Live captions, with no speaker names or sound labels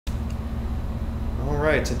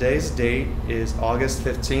right, today's date is August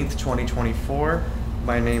 15th, 2024.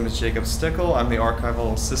 My name is Jacob Stickle. I'm the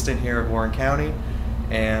archival assistant here at Warren County,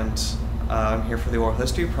 and I'm here for the Oral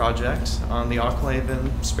History Project on the Enclave in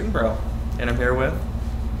Springboro. And I'm here with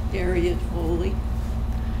Harriet Foley.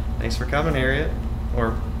 Thanks for coming, Harriet.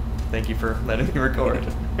 Or thank you for letting me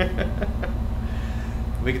record.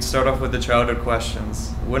 We could start off with the childhood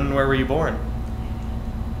questions. When and where were you born?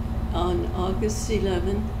 On August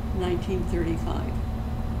 11, 1935.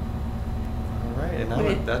 All right, and how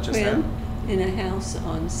did that just happen? In a house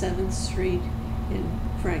on 7th Street in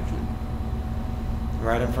Franklin.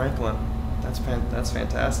 Right in Franklin. That's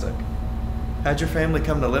fantastic. How'd your family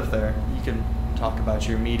come to live there? You can talk about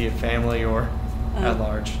your immediate family or at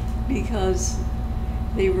large. Because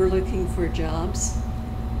they were looking for jobs.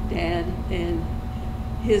 Dad and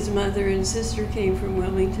his mother and sister came from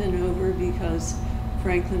Wilmington over because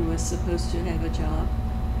Franklin was supposed to have a job.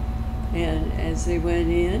 And as they went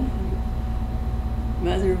in,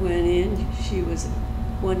 Mother went in, she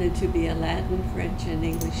wanted to be a Latin, French, and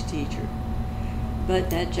English teacher. But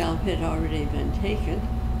that job had already been taken.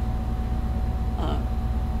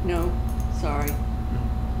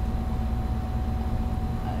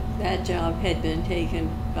 That job had been taken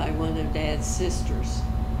by one of Dad's sisters.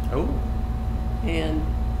 Oh. And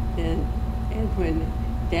when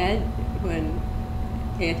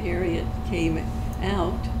Aunt Harriet came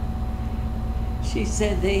out, she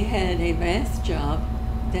said they had a math job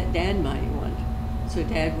that Dad might want. So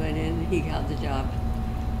Dad went in and he got the job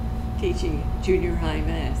teaching junior high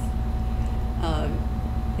math.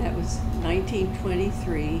 That was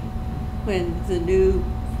 1923 when the new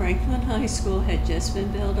Franklin High School had just been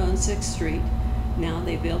built on 6th Street. Now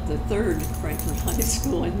they built the 3rd Franklin High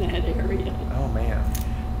School in that area. Oh man.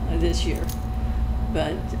 This year.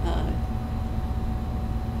 But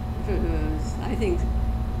I think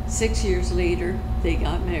 6 years later they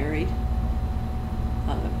got married.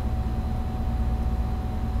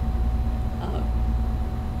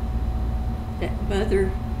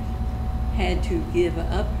 Mother had to give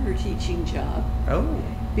up her teaching job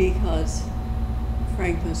because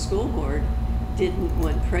Franklin School Board didn't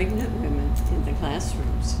want pregnant women in the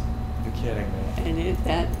classrooms. You're kidding me. And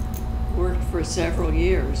that worked for several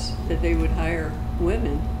years, that they would hire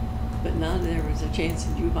women, but now there was a chance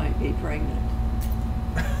that you might be pregnant.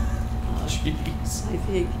 Jeez. I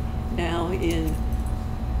think now in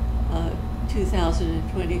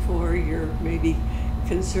 2024, you're maybe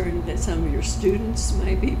concerned that some of your students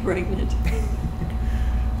might be pregnant.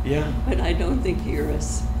 Yeah. But I don't think you're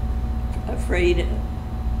as afraid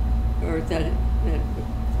or that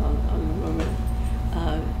on the woman.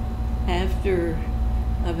 After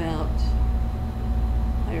about,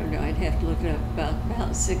 I don't know, I'd have to look it up,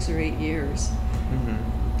 about 6 or 8 years,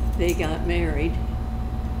 they got married.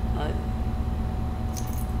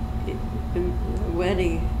 The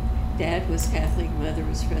wedding, Dad was Catholic, Mother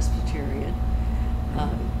was Presbyterian.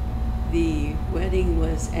 The wedding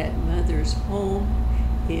was at Mother's home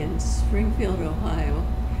in Springfield, Ohio,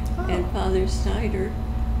 and Father Snyder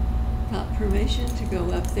got permission to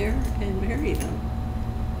go up there and marry them.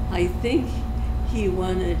 I think he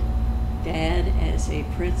wanted Dad as a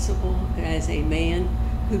principal, as a man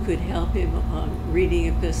who could help him on reading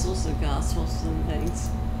epistles and gospels and things.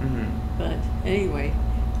 But anyway,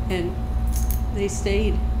 and they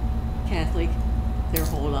stayed Catholic their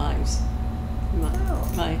whole lives,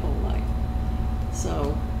 my whole life.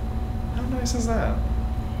 So, how nice is that?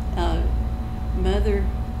 Mother,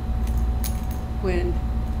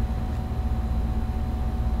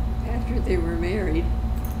 after they were married,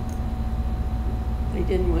 they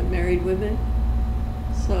didn't want married women,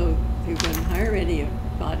 so they wouldn't hire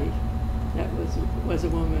anybody that was a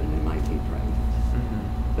woman and might be pregnant.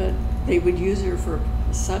 But they would use her for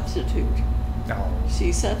a substitute. Oh.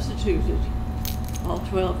 She substituted all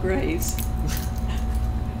 12 grades.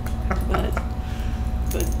 but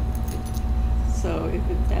so if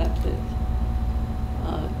it happened,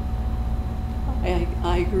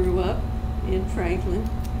 I grew up in Franklin.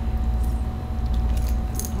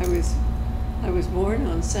 I was born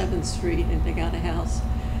on 7th Street, and they got a house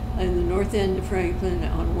in the north end of Franklin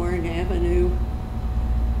on Warren Avenue,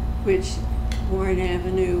 which Warren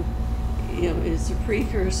Avenue, is the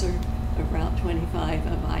precursor of Route 25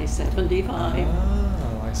 of I-75.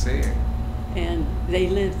 Oh, I see. And they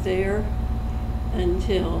lived there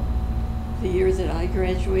until the year that I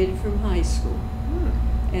graduated from high school.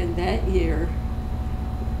 And that year,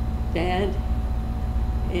 Dad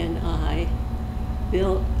and I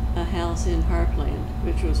built a house in Heartland,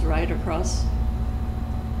 which was right across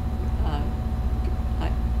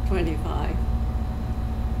 25.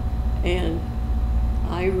 And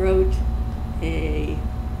I wrote a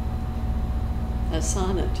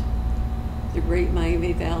sonnet. The great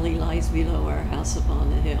Miami Valley lies below our house upon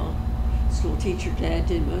the hill. School teacher Dad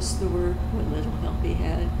did most of the work, what little help he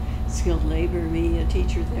had. Skilled labor, me, a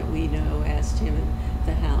teacher that we know, asked him in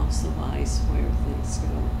the house of ice where things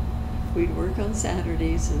go. We'd work on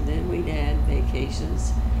Saturdays and then we'd add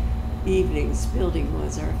vacations. Evenings, building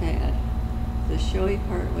was our fad. The showy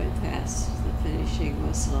part went fast, the finishing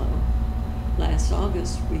was slow. Last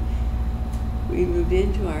August, we moved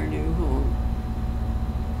into our new home.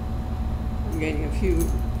 I'm getting a few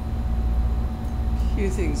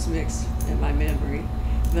things mixed in my memory,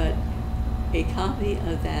 but a copy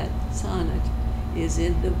of that sonnet is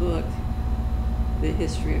in the book, The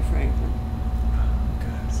History of Franklin.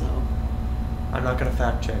 Good. So I'm not going to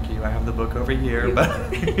fact check you. I have the book over here, but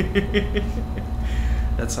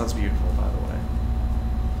that sounds beautiful, by the way.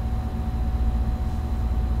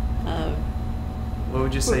 What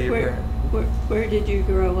would you say your parents? Where did you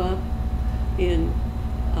grow up? In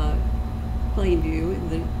Plainview, in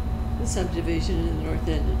the subdivision in the north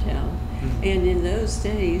end of town. Mm-hmm. And in those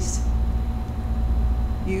days,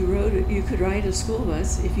 you could ride a school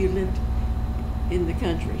bus if you lived in the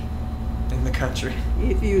country. In the country.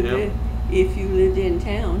 If you lived in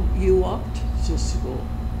town, you walked to school.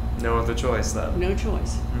 No other choice then. No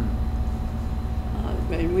choice. Mm.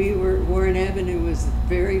 And Warren Avenue was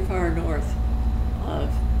very far north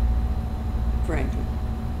of Franklin.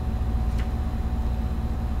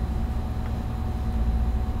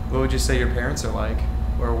 What would you say your parents are like,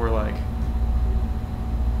 or were like?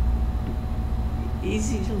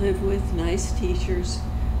 Easy to live with, nice teachers,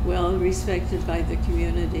 well respected by the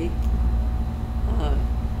community.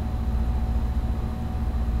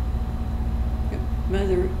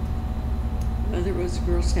 Mother was a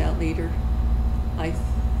Girl Scout leader.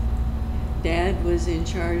 Dad was in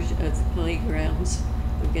charge of the playgrounds,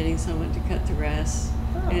 of getting someone to cut the grass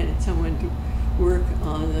and someone to work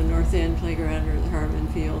on the North End playground or the Harmon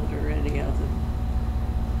Field or any of them.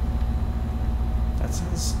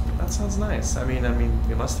 That sounds nice. I mean,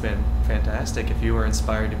 it must have been fantastic if you were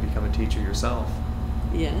inspired to become a teacher yourself.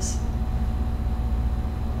 Yes.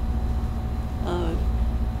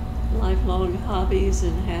 Lifelong hobbies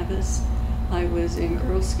and habits. I was in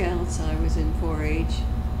Girl Scouts. I was in 4-H.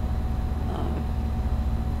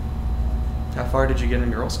 How far did you get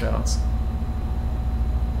in Girl Scouts?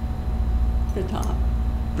 The top.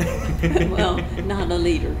 Well, not a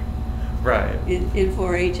leader. Right. In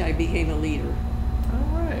 4-H, I became a leader.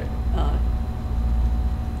 All right.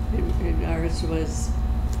 And ours was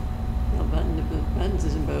buttons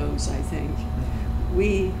and bows, I think.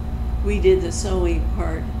 We did the sewing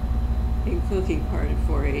part and cooking part of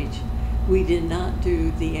 4-H. We did not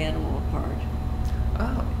do the animal part.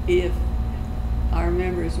 Oh. If our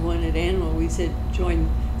members wanted animal, we said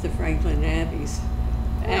join the Franklin Aggies,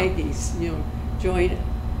 join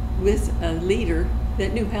with a leader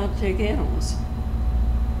that knew how to take animals.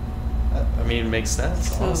 I mean, it makes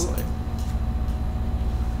sense, honestly.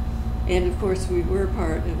 And of course, we were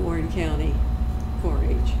part of Warren County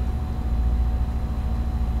 4-H.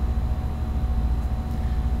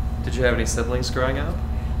 Did you have any siblings growing up?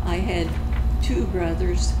 I had two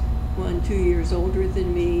brothers, one 2 years older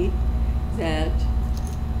than me, that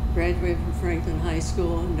graduated from Franklin High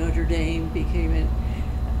School, Notre Dame, became an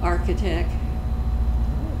architect.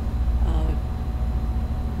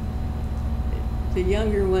 The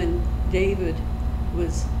younger one, David,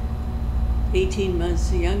 was 18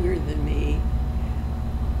 months younger than me,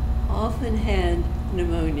 often had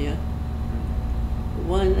pneumonia.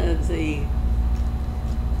 One of the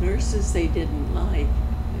nurses they didn't like,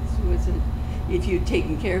 if you'd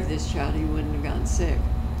taken care of this child, he wouldn't have gotten sick.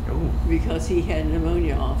 Ooh. Because he had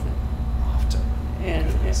pneumonia often. And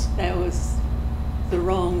that was the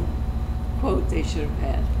wrong quote they should have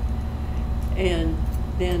had. And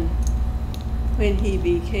then when he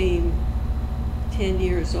became 10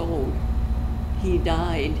 years old, he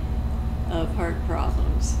died of heart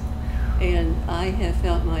problems. And I have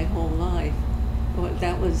felt my whole life, well,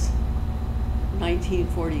 that was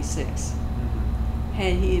 1946. Mm-hmm.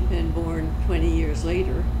 Had he been born 20 years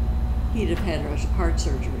later, he'd have had a heart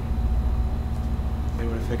surgery. They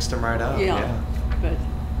would have fixed him right up. Yeah.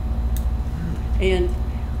 And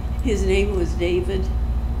his name was David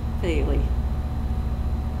Foley.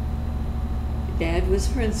 Dad was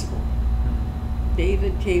principal.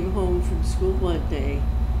 David came home from school one day.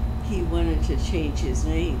 He wanted to change his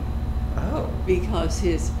name. Oh. Because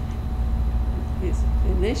his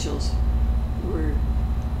initials were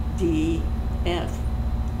DF,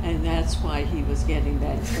 and that's why he was getting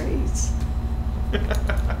bad grades.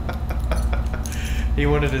 He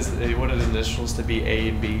wanted his initials to be A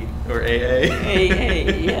and B or AA. AA,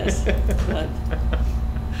 yes. But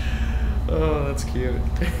oh, that's cute.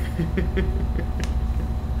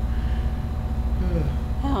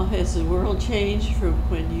 how has the world changed from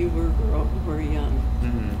when you were young?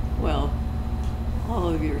 Mm-hmm. Well, all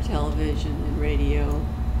of your television and radio.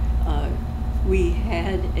 We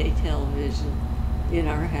had a television in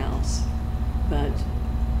our house, but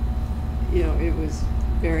you know, it was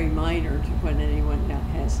very minor to what anyone now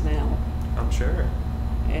has now. I'm sure.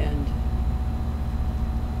 And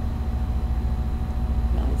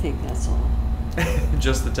I think that's all.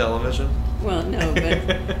 Just the television? Well, no,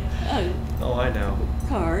 but oh, I know.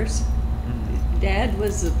 cars. Mm. Dad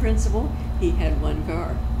was the principal. He had one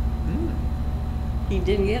car. Mm. He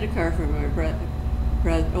didn't get a car from my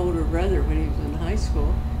older brother when he was in high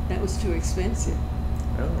school. That was too expensive.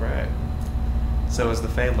 Oh, right. So it was the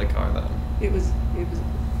family car then? It was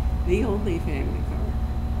the only family car.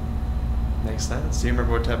 Makes sense. Do you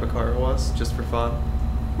remember what type of car it was, just for fun?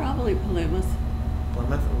 Probably Plymouth.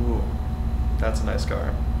 Plymouth? Ooh, that's a nice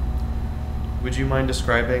car. Would you mind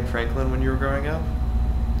describing Franklin when you were growing up?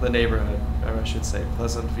 The neighborhood, or I should say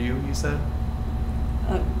Pleasant View, you said?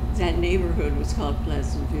 That neighborhood was called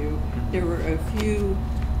Pleasant View. Mm-hmm. There were a few,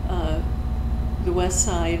 the west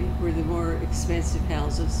side were the more expensive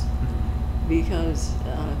houses because,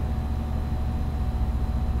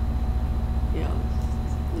 you know,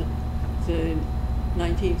 the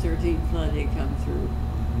 1913 flood had come through.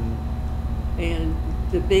 Mm-hmm. And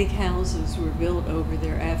the big houses were built over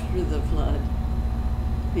there after the flood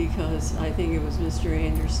because I think it was Mr.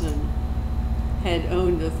 Anderson had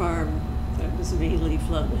owned a farm that was mainly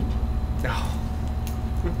flooded. Oh.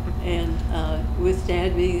 And with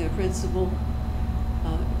Dad being a principal,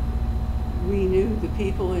 we knew the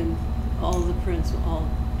people and all the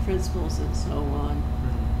principals and so on.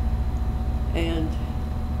 Mm-hmm. And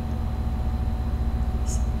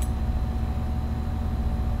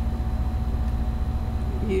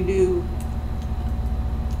you knew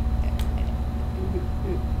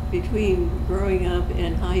between growing up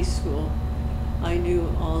and high school, I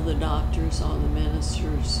knew all the doctors, all the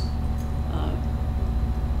ministers,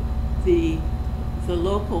 the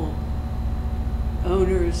local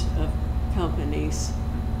owners of companies.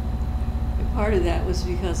 And part of that was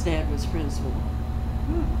because Dad was principal.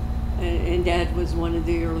 Hmm. And Dad was one of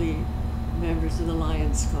the early members of the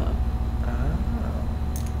Lions Club. Oh.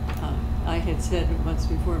 I had said once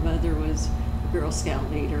before, Mother was a Girl Scout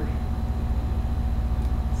leader.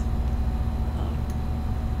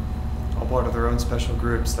 All part of their own special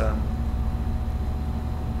groups then.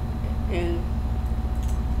 And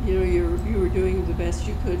you know, you were doing the best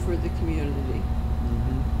you could for the community.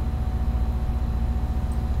 Mm-hmm.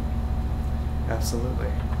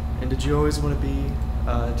 Absolutely. And did you always want to be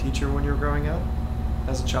a teacher when you were growing up,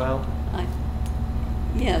 as a child?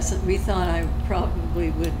 Yes, we thought I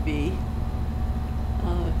probably would be.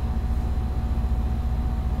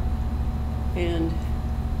 And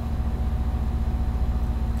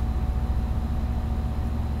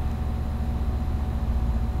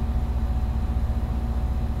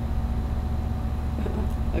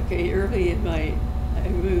okay, early in I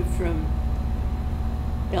moved from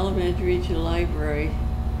elementary to library.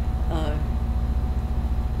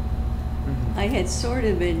 Mm-hmm. I had sort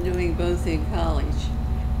of been doing both in college,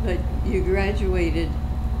 but you graduated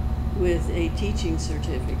with a teaching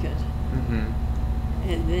certificate. Mm-hmm.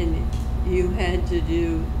 And then you had to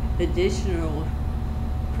do additional,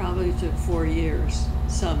 probably took 4 years,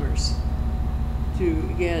 summers,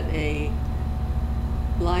 to get a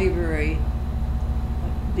library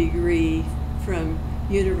degree from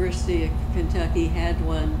University of Kentucky. Had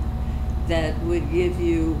one that would give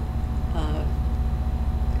you,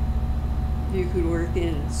 you could work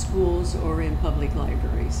in schools or in public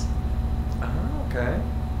libraries. Oh, okay.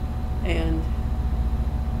 And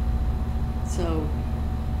so,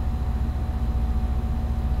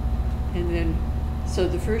 and then, so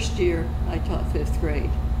the first year I taught 5th grade.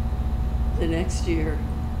 The next year,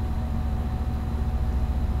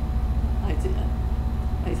 I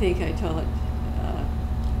think I taught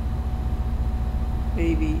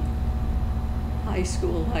maybe high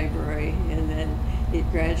school library, and then it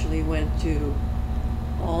gradually went to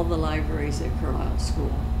all the libraries at Carlisle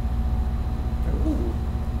School. Ooh.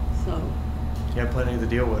 So, You had plenty to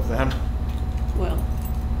deal with then. well,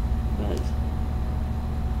 but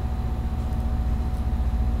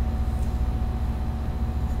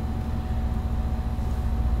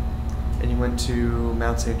And you went to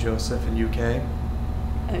Mount St. Joseph in UK?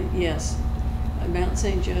 yes, Mount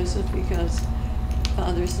St. Joseph, because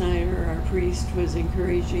Father Snyder, our priest, was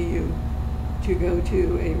encouraging you to go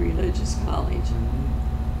to a religious college.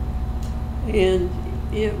 Mm-hmm. And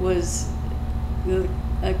it was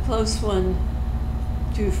a close one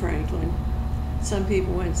to Franklin. Some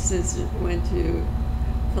people went to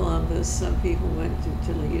Columbus, some people went to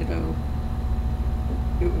Toledo.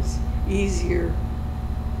 It was easier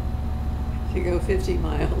to go 50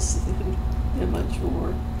 miles than much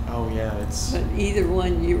more. Oh yeah, it's... But either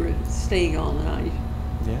one, you were staying all night.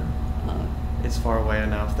 Yeah. It's far away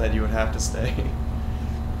enough that you would have to stay.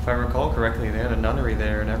 If I recall correctly, they had a nunnery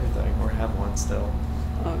there and everything, or have one still.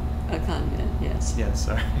 A convent, yes. Yeah,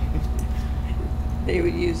 sorry. They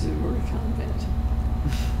would use the word convent.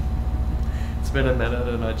 It's been a minute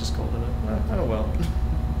and I just called it a... Oh well.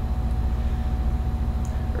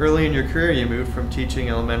 Early in your career, you moved from teaching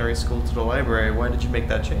elementary school to the library. Why did you make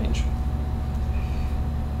that change?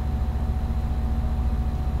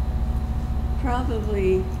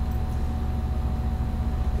 Probably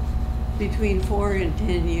between 4 and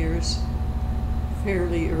 10 years,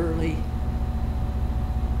 fairly early.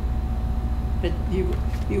 But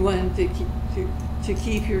you wanted to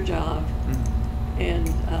keep your job, Mm-hmm.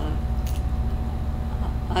 and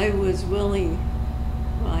I was willing.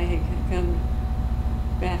 Well, I had come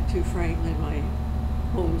back to Franklin, my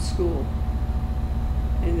home school,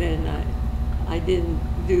 and then I didn't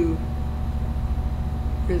do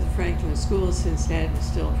for the Franklin school since Dad was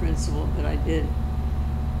still principal, but I did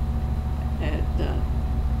at I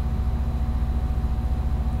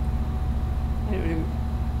don't know,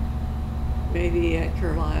 maybe at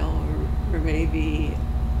Carlisle or maybe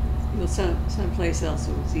someplace else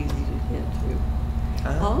that was easy to get to.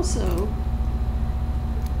 Uh-huh. Also,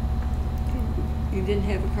 you didn't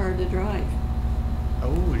have a car to drive.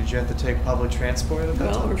 Oh, did you have to take public transport at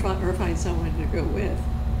that time? Or find someone to go with.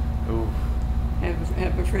 Ooh.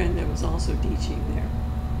 Have a friend that was also teaching there.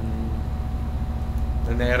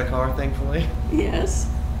 And they had a car, thankfully? Yes.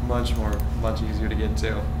 Much easier to get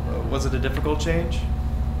to. Was it a difficult change?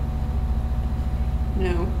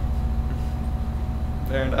 No.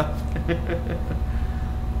 Fair enough.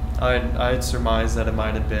 I'd surmise that it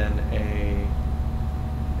might have been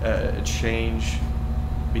a change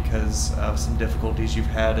because of some difficulties you've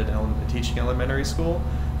had at teaching elementary school,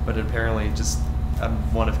 but apparently just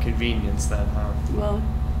one of convenience then, huh? Well,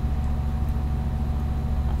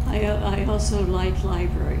 I also liked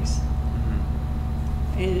libraries,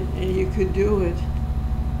 Mm-hmm. and you could do it.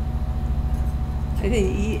 I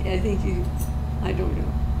think you, I don't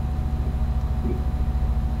know.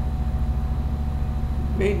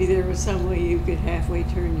 Maybe there was some way you could halfway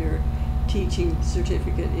turn your teaching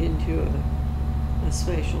certificate into a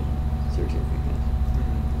special certificate.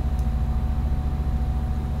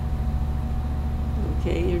 Mm-hmm.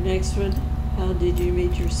 Okay, your next one. How did you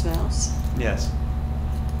meet your spouse? Yes.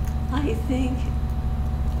 I think,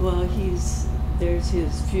 well, there's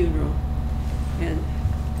his funeral, and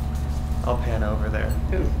I'll pan over there.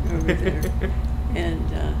 over there,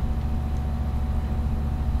 and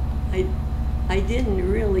I didn't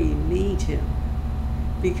really meet him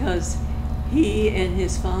because he and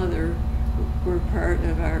his father were part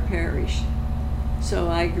of our parish, so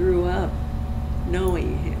I grew up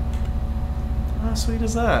knowing him. How sweet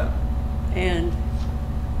is that? And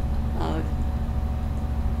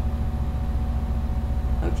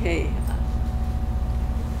okay,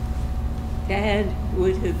 Dad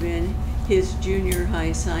would have been his junior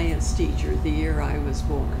high science teacher the year I was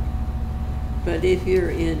born. But if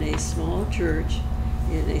you're in a small church,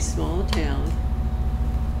 in a small town,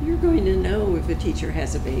 you're going to know if a teacher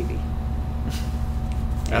has a baby.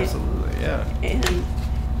 Absolutely, yeah. And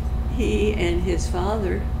he and his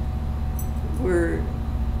father were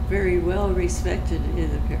very well respected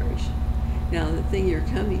in the parish. Now, the thing you're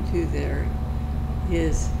coming to there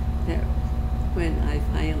is that when I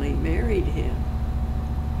finally married him,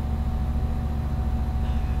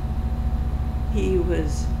 he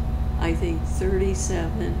was, I think,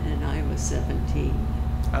 37 and I was 17.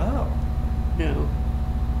 Oh. No.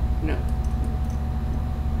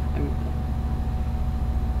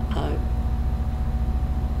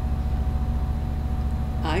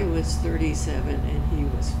 I was 37 and he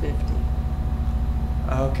was 50.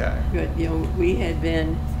 Okay. But, we had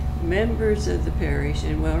been members of the parish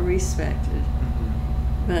and well respected,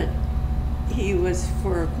 Mm-hmm. but he was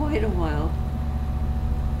for quite a while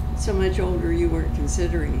so much older you weren't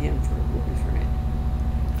considering him for a boyfriend.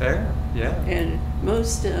 Fair, yeah. And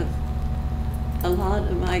a lot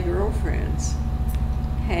of my girlfriends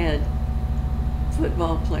had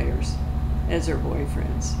football players as their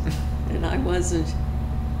boyfriends. And I was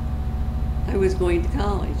going to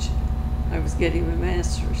college. I was getting my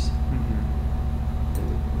master's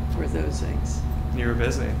Mm-hmm. for those things. You were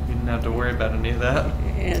busy. You didn't have to worry about any of that.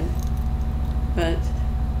 But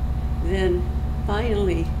then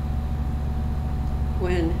finally,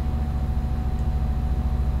 when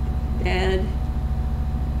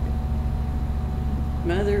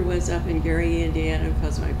Mother was up in Gary, Indiana,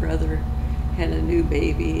 because my brother had a new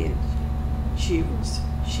baby, and she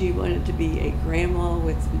wanted to be a grandma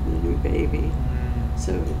with the new baby.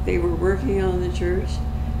 So they were working on the church,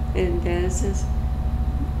 and Dad says,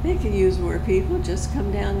 they can use more people, just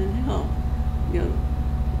come down and help. You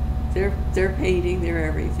know, they're painting, they're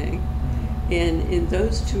everything. And in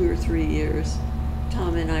those 2 or 3 years,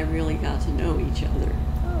 Tom and I really got to know each other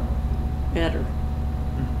better.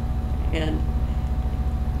 And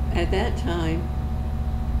at that time,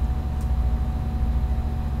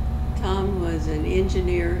 Tom was an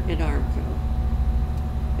engineer at Armco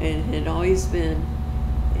and had always been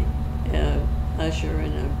an usher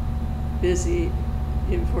and a busy,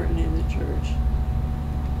 important in the church.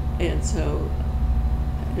 And so,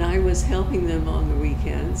 and I was helping them on the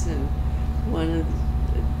weekends, and a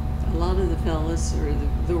lot of the fellas or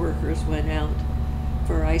the workers went out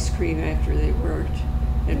for ice cream after they worked.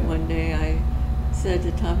 And one day I said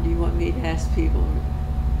to Tom, do you want me to ask people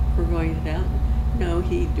if we're going out? No,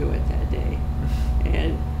 he'd do it that day.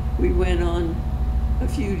 And we went on a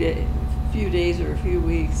few days or a few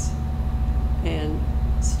weeks and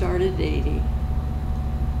started dating.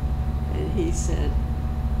 And he said,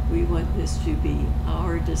 we want this to be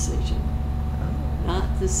our decision,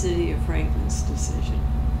 not the city of Franklin's decision.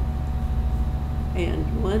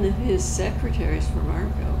 And one of his secretaries from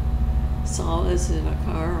Armco saw us in a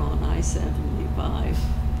car on I-75,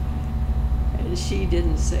 and she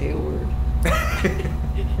didn't say a word.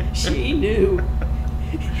 She knew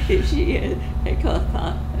if she had caught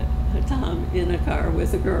Tom in a car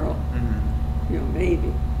with a girl, you know,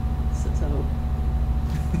 maybe. So,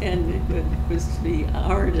 and it was to be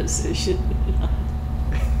our decision.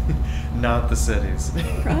 Not the city's.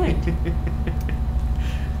 Right.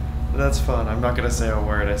 That's fun. I'm not going to say a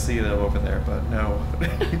word. I see them over there, but no.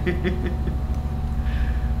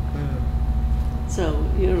 So,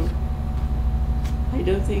 you know, I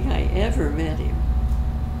don't think I ever met him,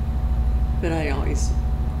 but I always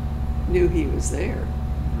knew he was there.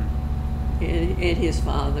 And his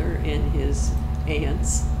father and his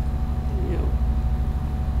aunts, you know.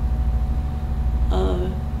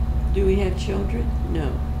 Do we have children?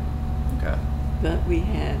 No. Okay. But we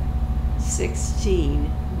have 16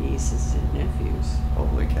 nieces and nephews.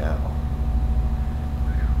 Holy cow.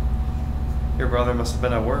 Your brother must have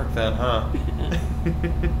been at work then, huh?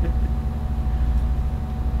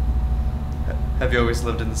 Have you always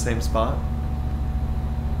lived in the same spot?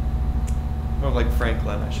 More like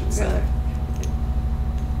Franklin, I should say.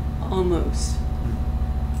 Almost.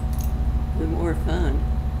 The more fun.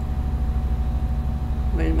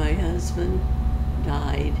 When my husband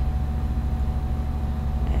died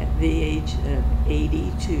at the age of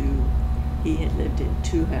 82, he had lived in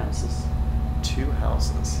 2 houses. 2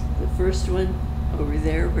 houses? The first one over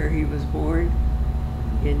there where he was born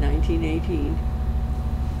in 1918,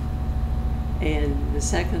 and the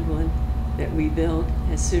second one that we built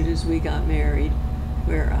as soon as we got married,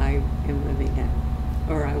 where I am living now,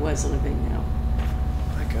 or I was living now.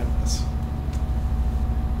 My goodness.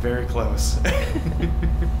 Very close.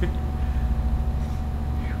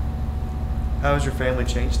 How has your family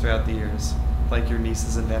changed throughout the years? Like your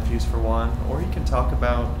nieces and nephews for one, or you can talk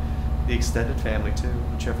about the extended family too,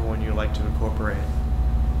 whichever one you like to incorporate.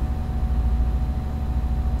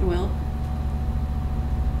 Well,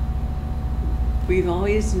 we've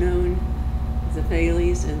always known the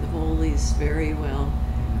Baileys and the Folleys very well.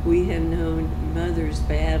 We have known Mother's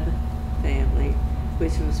Babb family,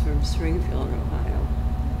 which was from Springfield, Ohio.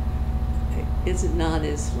 It's not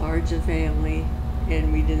as large a family,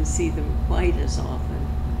 and we didn't see them quite as often.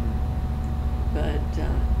 But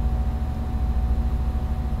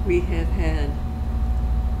we have had,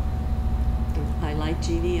 I like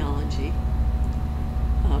genealogy.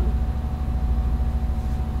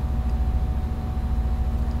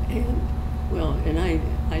 And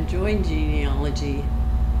I joined genealogy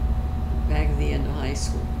back at the end of high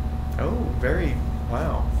school. Oh, very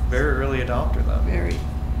early adopter then. Very.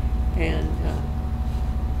 And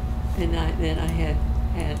then I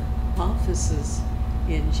had offices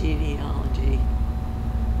in genealogy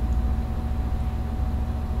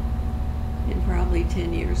in probably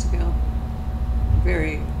 10 years ago.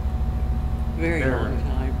 Very long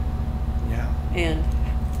time. Yeah. And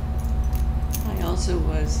I also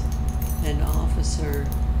was an officer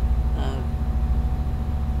of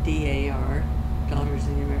DAR, Daughters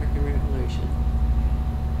of the American Revolution.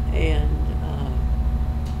 And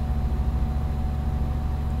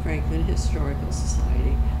Franklin Historical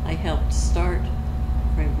Society. I helped start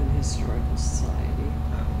Franklin Historical Society.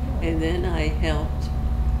 And then I helped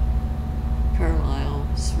Carlisle,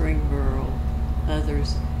 Springboro,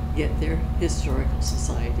 others get their historical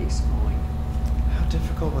societies going. How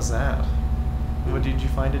difficult was that? What, did you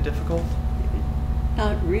find it difficult?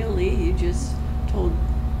 Not really. You just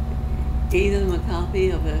gave them a copy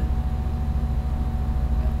of a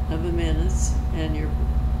minutes and your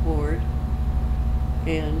board,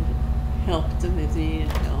 and helped them if they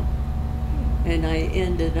needed help. And I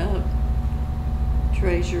ended up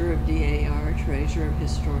treasurer of DAR, treasurer of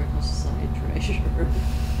Historical Society, treasurer.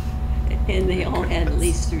 And they all had at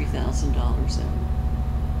least $3,000 in them.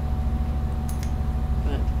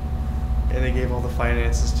 But And they gave all the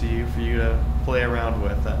finances to you for you to play around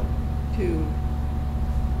with them. to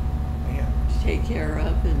Man. take care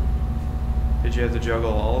of, and Did you have to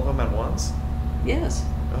juggle all of them at once? yes,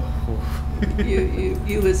 Oh.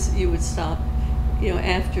 you would stop,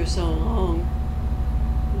 after so long.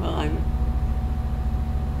 Well,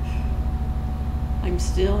 I'm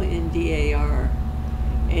still in DAR,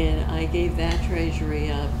 and I gave that treasury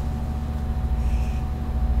up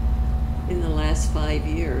in the last 5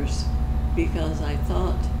 years because I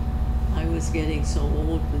thought I was getting so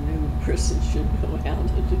old the new person should know how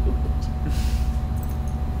to do it.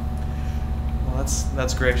 Well,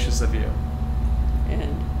 that's gracious of you.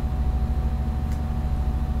 And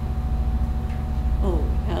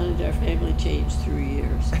how did our family change through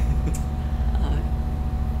years?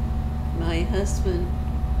 My husband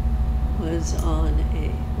was on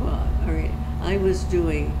I was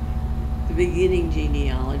doing the beginning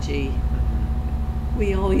genealogy. Mm-hmm.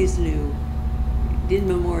 We always did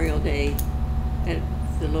Memorial Day at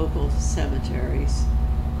the local cemeteries,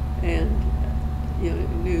 and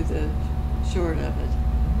knew the short of it.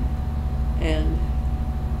 And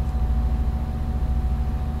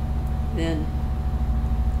then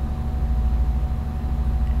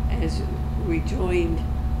as we joined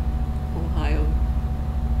Ohio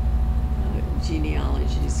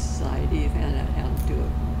Genealogy Society, found out how to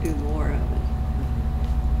do more of it.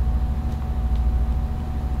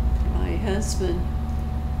 My husband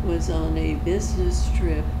was on a business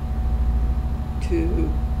trip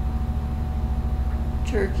to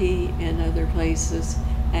Turkey and other places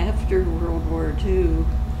after World War II.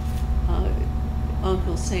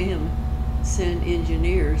 Uncle Sam sent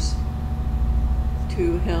engineers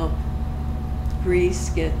to help Greece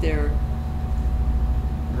get their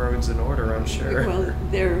Roads in order, I'm sure. Well,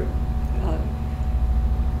 their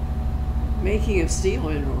making of steel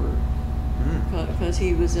in order, because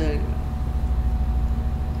he was an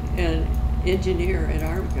engineer at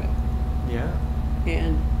Armco. Yeah.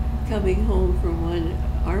 And coming home from one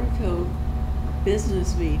Armco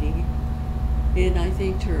business meeting in, I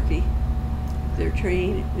think, Turkey, their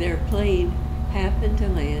plane happened to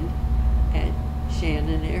land at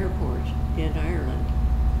Shannon Airport in Ireland.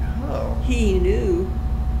 Oh. He knew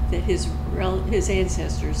that his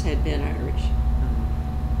ancestors had been Irish.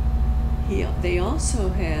 They also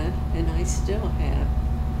had, and I still have,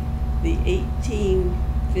 the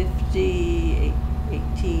 1850,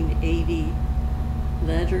 1880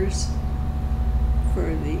 letters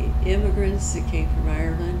for the immigrants that came from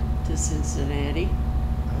Ireland to Cincinnati.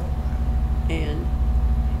 Oh. And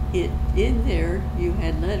in there you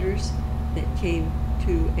had letters that came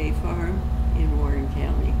to a farm in Warren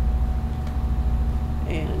County,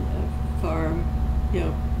 and a farm,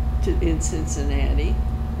 in Cincinnati,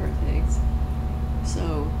 or things.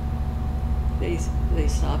 So they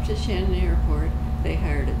stopped at Shannon Airport. They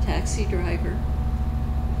hired a taxi driver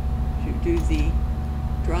to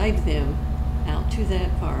drive them out to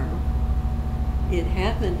that farm. It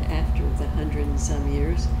happened after the 100 and some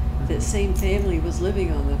years. That same family was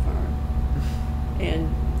living on the farm, and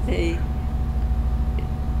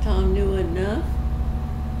Tom knew enough,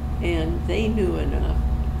 and they knew enough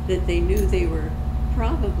that they knew they were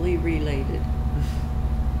probably related.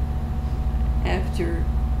 After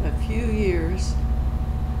a few years,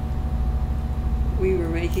 we were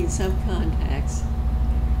making some contacts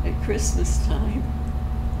at Christmas time,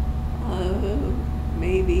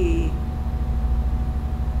 maybe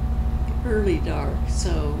early dark,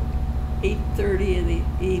 so 8:30 in the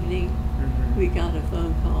evening, we got a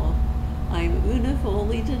phone call. I'm Una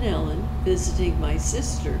Foley Denellen, visiting my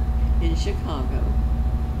sister in Chicago.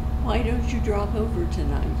 Why don't you drop over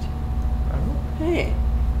tonight? Oh. Hey,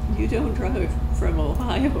 you don't drive from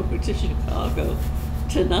Ohio to Chicago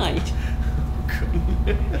tonight.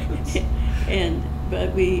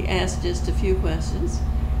 But we asked just a few questions.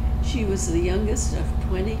 She was the youngest of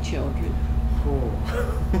 20 children. Oh.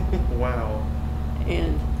 Wow.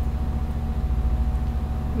 And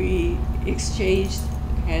we exchanged,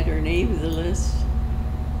 had her name in the list.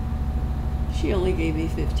 She only gave me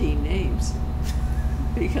 15 names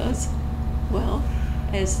because, well,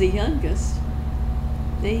 as the youngest,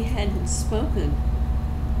 they hadn't spoken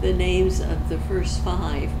the names of the first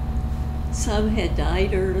 5. Some had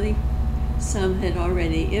died early, some had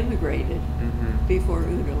already immigrated before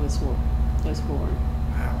Una was born.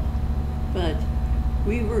 Wow. But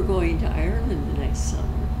we were going to Ireland the next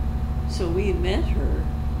summer, so we met her,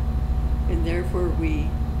 and therefore we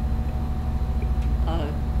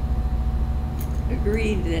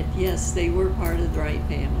agreed that yes, they were part of the right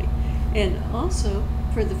family, and also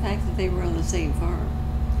for the fact that they were on the same farm.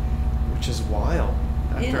 Which is wild.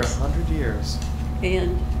 After Yes. 100 years.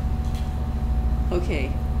 And,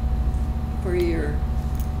 okay, for your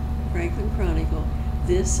Franklin Chronicle,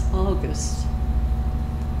 this August,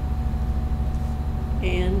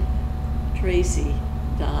 Anne Tracy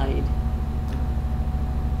died.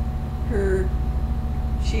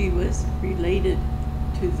 She was related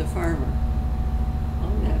to the farmer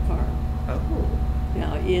on that farm. Oh.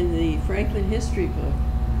 Now, in the Franklin history book,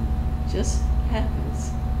 just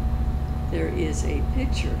happens, there is a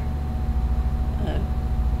picture of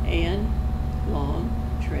Anne Long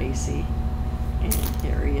Tracy and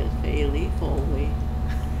Harriet Foley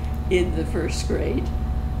in the first grade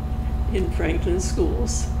in Franklin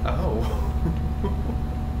schools. Oh.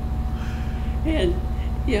 And,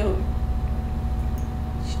 you know,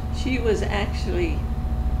 she was actually,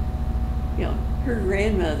 you know, her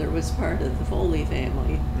grandmother was part of the Foley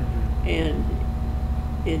family. And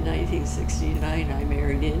in 1969, I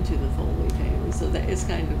married into the Foley family. So that is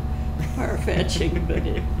kind of far-fetching, but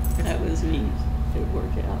that was neat. It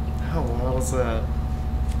worked out. How wild was that?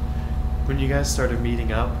 When you guys started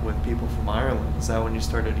meeting up with people from Ireland, is that when you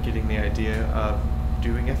started getting the idea of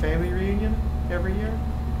doing a family reunion every year?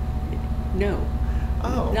 No.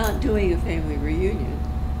 Oh. Not doing a family reunion.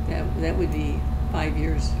 That would be 5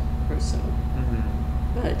 years or so.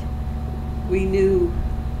 But we knew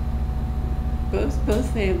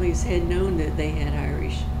both families had known that they had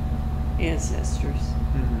Irish ancestors.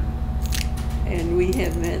 And we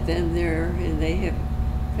have met them there, and they have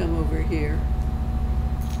come over here.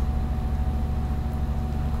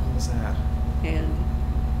 How cool is that? And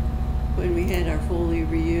when we had our Foley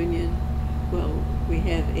reunion, well, we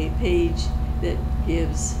have a page that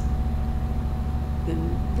gives the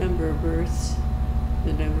number of births,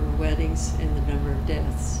 the number of weddings, and the number of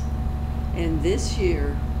deaths. And this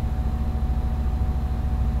year,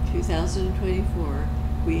 2024,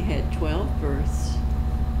 we had 12 births,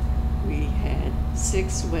 we had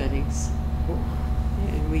 6 weddings,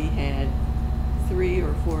 and we had 3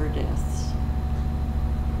 or 4 deaths.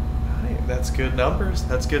 Hi, that's good numbers.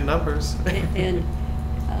 That's good numbers. And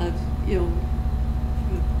you know,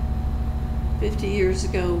 50 years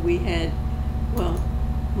ago we had, well,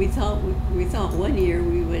 we thought one year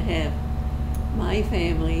we would have my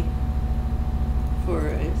family for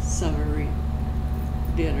a summer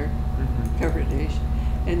dinner, cover dish,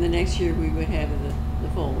 and the next year we would have the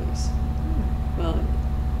Foleys. Well,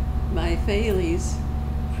 my Foleys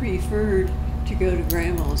preferred to go to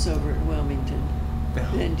Grandma's over at Wilmington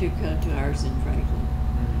than to come to ours in Franklin.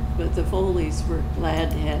 But the Foleys were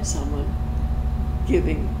glad to have someone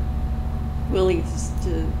willing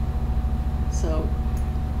to, so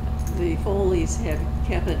the Foleys have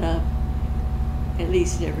kept it up at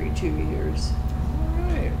least every 2 years. All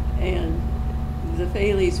right. And the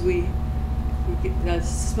Foleys, we get a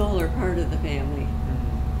smaller part of the family.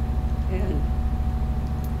 And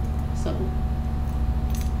so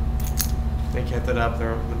they kept it up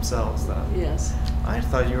themselves then. yes, I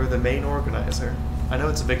thought you were the main organizer. I know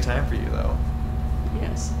it's a big time for you though.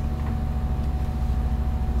 yes.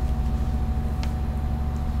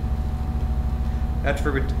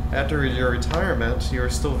 After your retirement, you were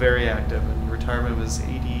still very active, and your retirement was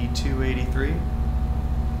 82, 83?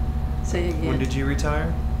 Say again. When did you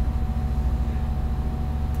retire?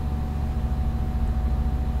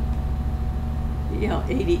 Yeah,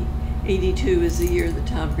 82 is the year that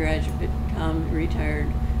Tom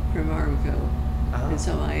retired from Armco. Ah. And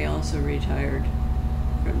so I also retired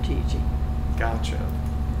from teaching. Gotcha.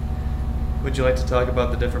 Would you like to talk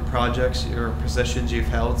about the different projects or positions you've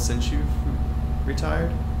held since you've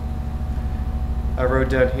retired? I wrote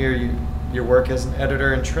down here your work as an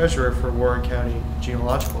editor and treasurer for Warren County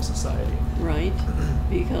Genealogical Society. Right,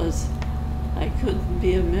 because I couldn't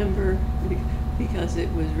be a member because it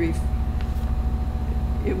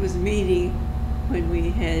was meeting when we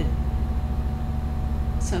had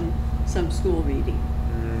some school meeting.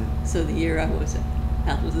 So the year I was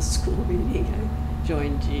out of the school meeting, I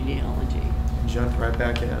joined genealogy. And jumped right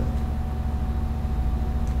back in.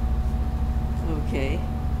 Okay.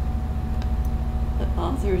 The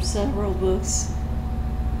author of several books,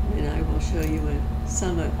 and I will show you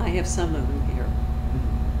I have some of them here.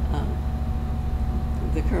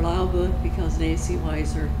 The Carlisle book, because Nancy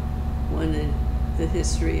Weiser wanted the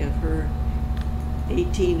history of her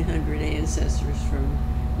 1,800 ancestors from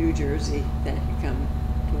New Jersey that had come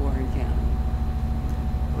to Warren County.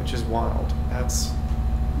 Which is wild. That's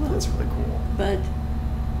really cool. But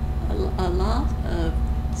a lot of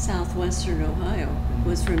southwestern Ohio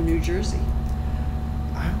was from New Jersey.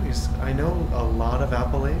 I know a lot of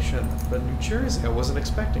Appalachian, but New Jersey, I wasn't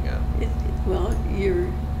expecting it. Well,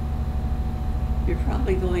 you're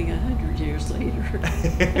probably going 100 years later.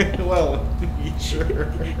 Well, sure.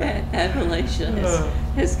 Appalachia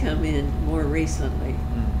has come in more recently.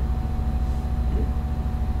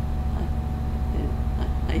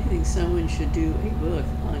 I think someone should do a book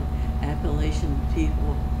on Appalachian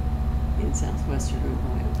people in southwestern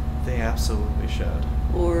Ohio. They absolutely should.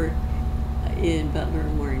 Or in Butler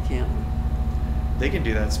and Warren County. They can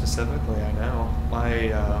do that specifically, I know.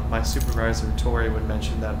 My supervisor, Tori, would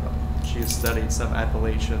mention that she has studied some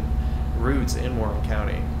Appalachian roots in Warren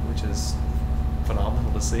County, which is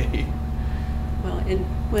phenomenal to see. Well, and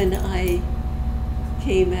when I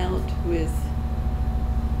came out with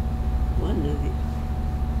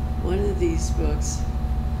one of these books,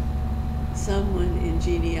 someone in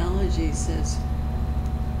genealogy says,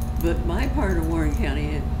 but my part of Warren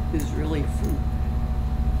County is really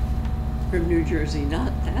from New Jersey,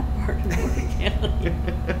 not that part of Warren County.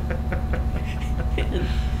 And,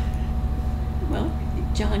 well,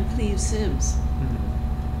 John Cleve Sims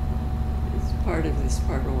is part of this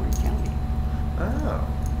part of Warren County. Oh.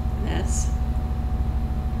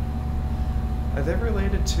 Are they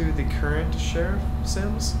related to the current Sheriff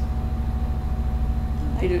Sims?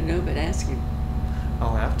 I don't know, but ask him.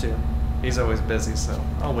 I'll have to. He's always busy, so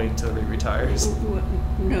I'll wait until he retires.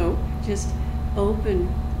 No, just open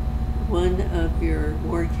one of your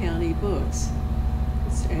Warren County books.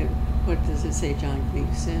 What does it say, John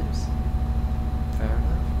Cleve Sims? Fair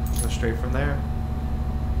enough. Go straight from there.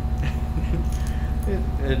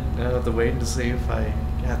 The waiting to see if I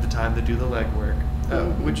have the time to do the legwork.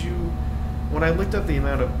 Would you, when I looked up the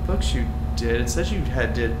amount of books you did, it says you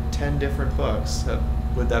did 10 different books.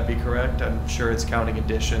 Would that be correct? I'm sure it's counting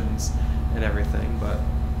editions and everything, but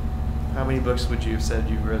how many books would you have said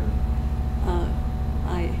you've written?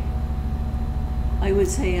 I would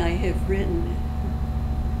say I have written,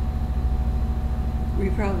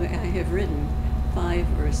 I have written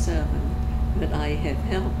 5 or 7, but I have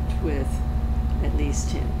helped with at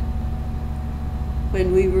least 10.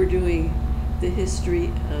 When we were doing the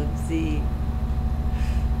history of the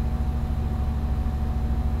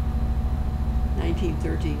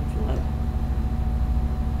 1913 flood,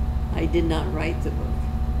 I did not write the book,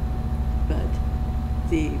 but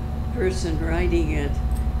the person writing it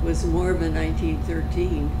was more of a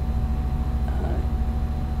 1913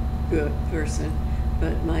 good person,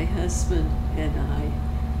 but my husband and I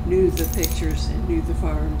knew the pictures and knew the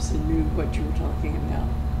farms and knew what you were talking about.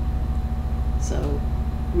 So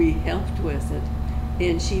we helped with it,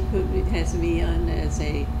 and she has me on as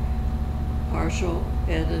a partial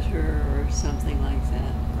editor or something like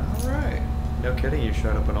that. All right. No kidding, you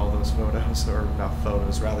showed up in all those photos, or not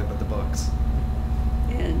photos rather, but the books.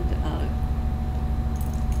 And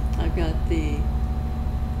I've got the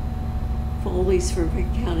Foleys from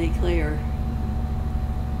County Clare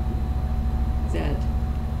that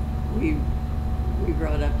we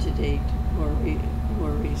brought up to date more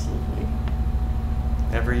recently.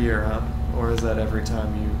 Every year, huh? Or is that every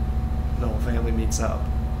time the whole family meets up?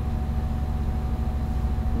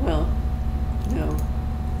 Well, no.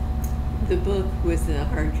 The book with the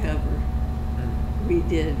hardcover, we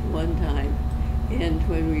did one time, and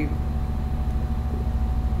when we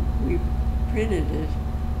printed it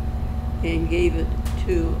and gave it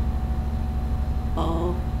to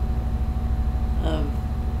all of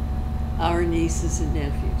our nieces and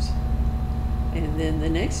nephews. And then the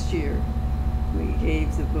next year, we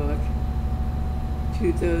gave the book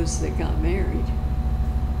to those that got married.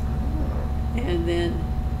 And then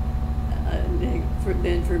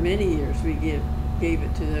for many years, we gave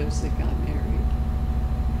it to those that got married.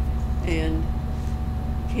 And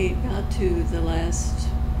got to the last,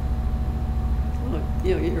 well,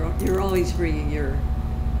 you know, you're always bringing your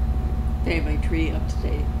family tree up to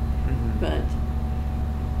date. But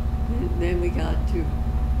then we got to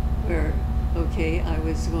where, okay, I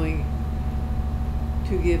was going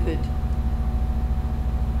to give it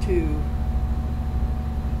to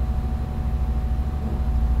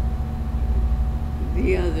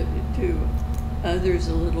others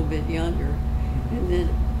a little bit younger, and then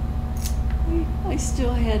I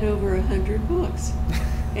still had over 100 books.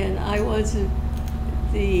 And I wasn't,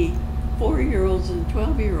 the 4-year-olds and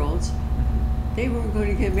 12-year-olds, they weren't going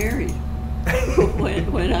to get married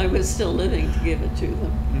when I was still living to give it to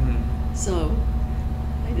them. Mm-hmm. So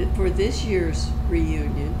for this year's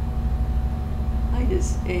reunion,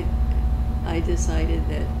 I decided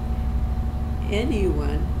that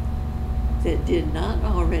anyone that did not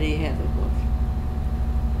already have a book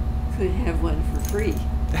could have one for free.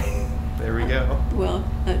 There we go.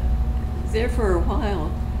 There for a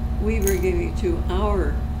while, we were giving to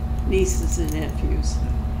our nieces and nephews.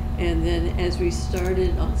 And then as we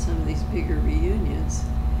started on some of these bigger reunions,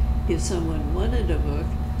 if someone wanted a book,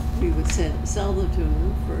 we would sell them to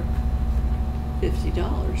them for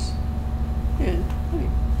 $50. And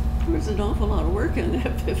there was an awful lot of work on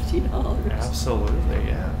that $50. Absolutely,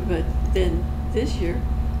 yeah. But then this year,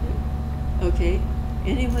 okay,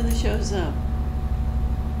 anyone that shows up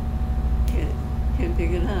can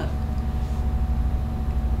pick it up.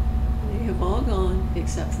 They have all gone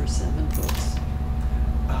except for 7 books.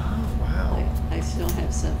 Oh, wow. I still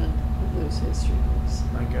have 7 of those history books.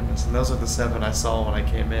 My goodness. And those are the 7 I saw when I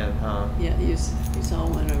came in, huh? Yeah, you saw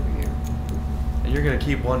one over here. And you're going to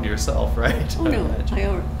keep one to yourself, right? Oh, no.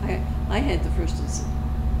 I had the first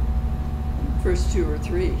 2 or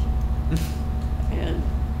 3.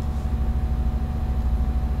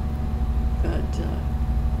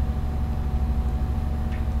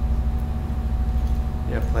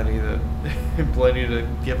 Yeah, plenty to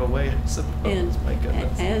give away, I suppose. And my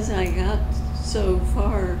goodness. As I got so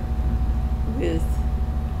far with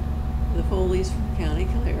the Foleys from County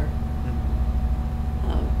Clare,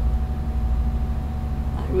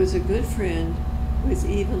 I was a good friend with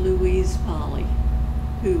Louise Polley,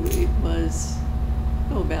 who was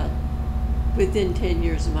about within 10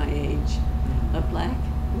 years of my age, a black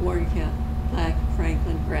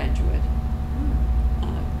Franklin graduate.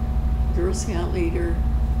 Girl Scout leader,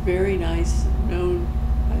 very nice, known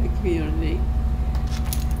by the community.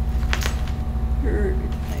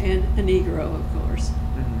 And a Negro, of course.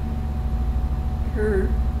 Mm-hmm. Her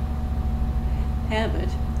habit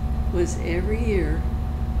was every year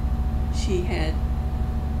she had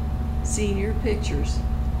senior pictures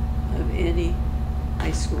of any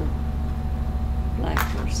high school black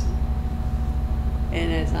person.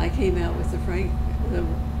 And as I came out with the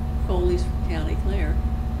Foleys from County Clare,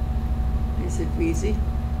 I said, Weezy,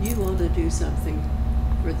 you want to do something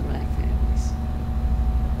for the black families.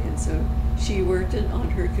 And so she worked it on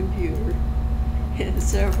her computer, and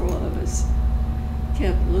several of us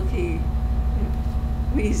kept looking.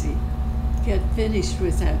 Weezy, get finished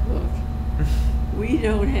with that book. We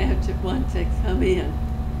don't have to want to come in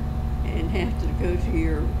and have to go to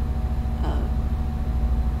your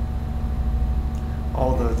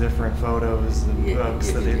all the different photos and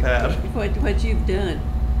books that they've had. What you've done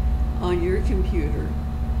on your computer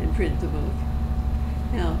and print the book.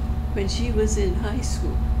 Now, when she was in high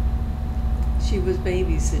school, she was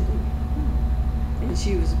babysitting. And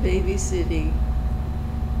she was babysitting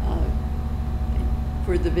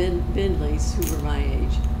for the Bindleys, who were my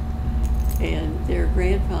age. And their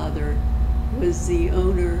grandfather was the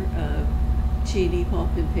owner of Cheney Pulp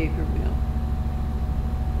and Paper Mill.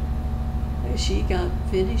 As she got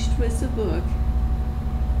finished with the book,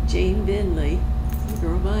 Jane Bindley, a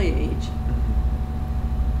girl my age,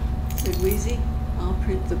 said, Weezy, I'll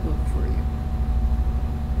print the book for you.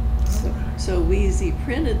 So Weezy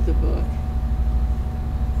printed the book,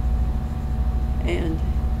 and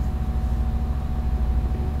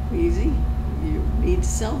Weezy, you need to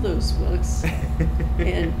sell those books,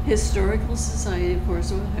 and Historical Society, of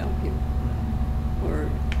course, will help you, or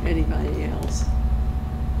anybody else.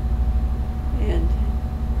 And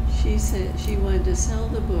she said she wanted to sell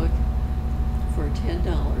the book for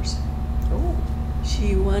 $10. Oh.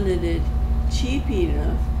 She wanted it cheap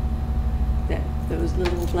enough that those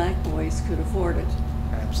little black boys could afford it.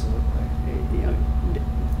 Absolutely. You know,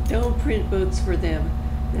 don't print books for them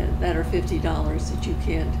that are $50 that you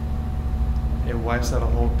can't. It wipes out a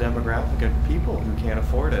whole demographic of people who can't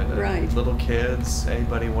afford it. Right. Little kids,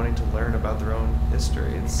 anybody wanting to learn about their own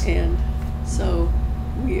history. And so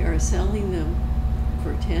we are selling them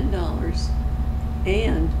for $10,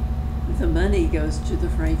 and the money goes to the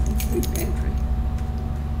Franklin Food Pantry.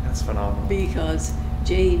 That's phenomenal. Because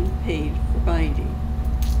Jane paid for binding.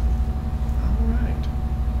 All right.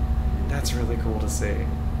 That's really cool to see.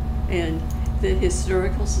 And the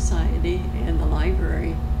Historical Society and the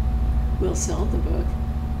library will sell the book,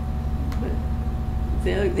 but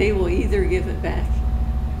they will either give it back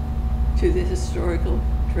to the historical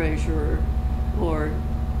treasurer or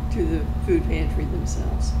to the food pantry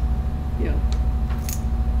themselves. You know.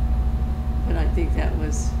 But I think that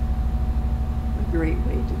was a great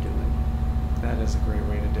way to do it. That is a great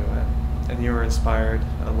way to do it. And you were inspired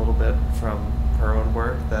a little bit from her own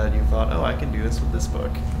work that you thought, oh, I can do this with this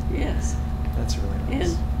book. Yes. That's really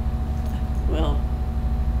nice. And, well,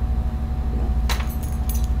 yeah.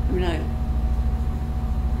 I mean,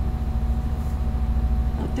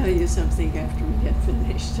 I'll tell you something after we get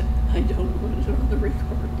finished. I don't want it on the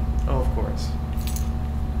recording. Oh, of course.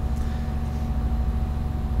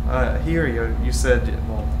 Here you said,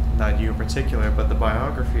 well, not you in particular, but the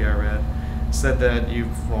biography I read said that you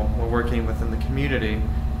were working within the community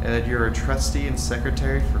and that you're a trustee and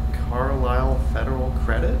secretary for Carlisle Federal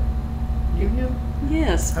Credit Union?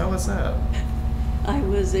 Yes. How was that? I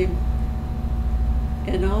was an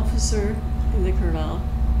officer in the Carlisle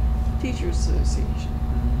Teachers Association.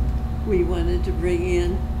 We wanted to bring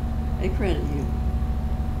in a credit union.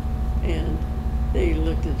 And they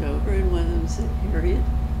looked it over, and one of them said, Harriet,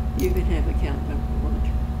 you can have account number 1.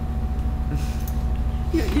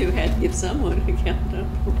 You had to give someone account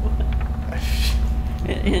number 1.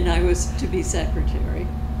 And I was to be secretary.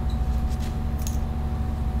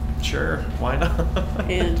 Sure, why not?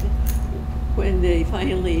 And when they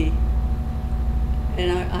finally,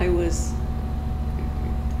 and I was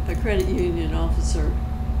a credit union officer,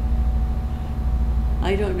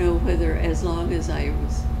 I don't know whether as long as I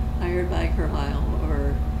was hired by Carlisle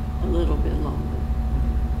or a little bit longer.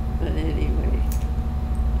 But anyway,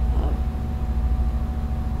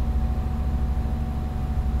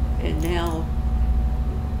 and now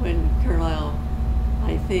when Carlisle,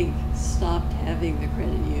 I think, stopped having the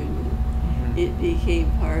credit union, it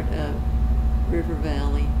became part of River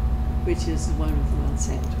Valley, which is one with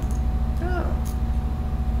Monsanto. Oh.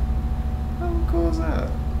 How cool is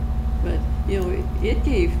that? But, you know, it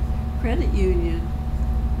gave credit union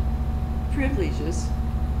privileges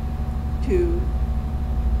to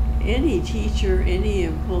any teacher, any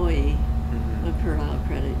employee of Carlisle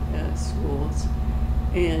Credit Schools.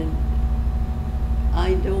 And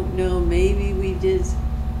I don't know, maybe we did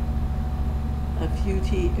a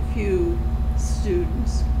few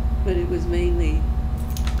students, but it was mainly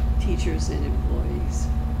teachers and employees.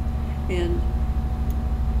 And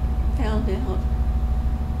found out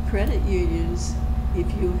credit unions,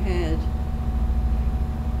 if you had,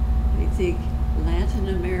 I think, Latin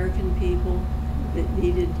American people that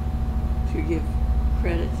needed to give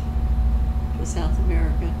credit to South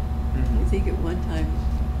America, I think at one time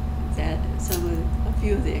that a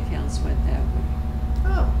few of the accounts went that way.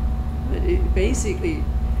 Oh. But it basically,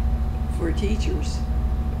 for teachers,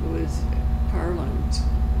 it was car loans.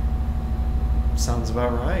 Sounds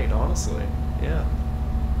about right, honestly. Yeah.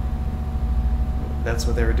 That's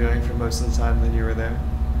what they were doing for most of the time that you were there?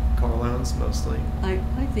 Car loans, mostly? I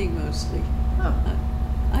think mostly. Huh.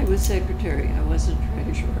 I was secretary, I wasn't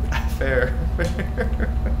treasurer. Fair.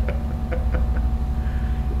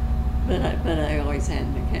 But I always had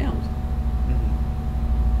an account.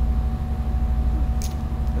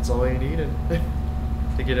 That's all you needed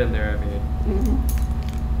to get in there, I mean.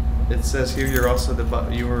 It says here you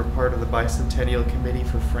were part of the Bicentennial Committee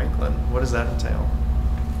for Franklin. What does that entail?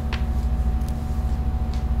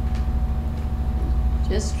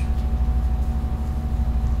 Just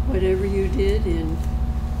whatever you did in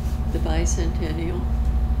the bicentennial,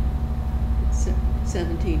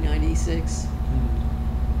 1796,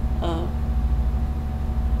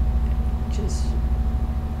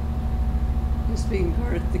 just being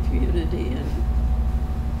part of the community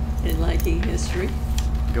and liking history.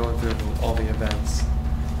 Going through all the events.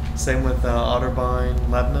 Same with Otterbein,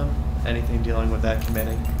 Lebanon, anything dealing with that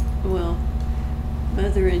committee? Well,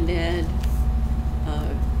 Mother and Dad,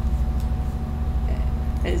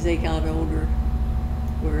 as they got older,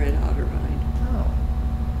 were at Otterbein. Oh.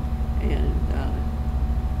 And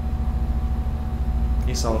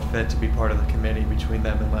you saw it fit to be part of the committee between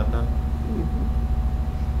them and Lebanon?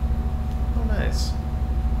 Oh, nice.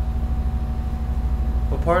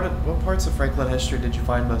 What parts of Franklin history did you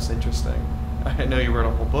find most interesting? I know you wrote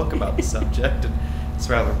a whole book about the subject, and it's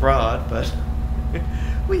rather broad, but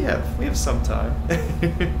we have some time.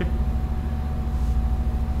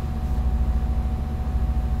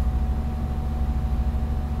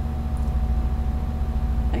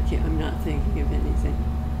 I'm not thinking of anything.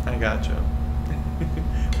 I gotcha.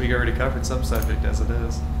 We already covered some subject as it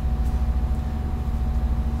is.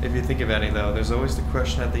 If you think of any, though, there's always the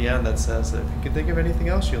question at the end that says, if you can think of anything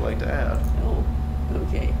else you'd like to add. Oh,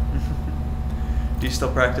 okay. Do you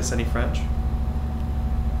still practice any French?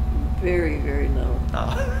 Very, very little.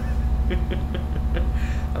 Ah.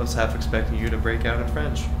 I was half expecting you to break out in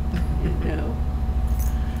French. No.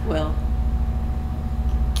 Well,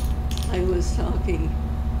 I was talking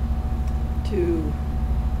to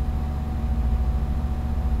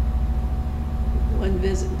one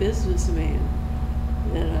businessman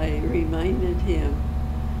that I reminded him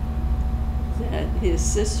that his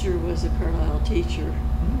sister was a Carlisle teacher,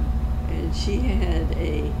 and she had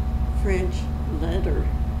a French letter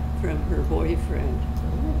from her boyfriend,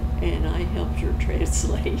 and I helped her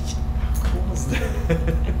translate. How cool is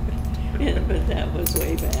that? But that was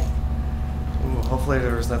way back. Ooh, hopefully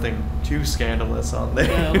there was nothing too scandalous on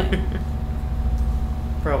there. No.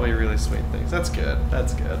 Probably really sweet things. That's good.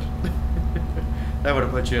 That's good. That would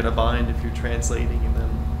have put you in a bind if you're translating and then...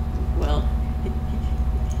 Well,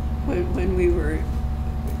 when we were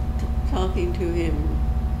talking to him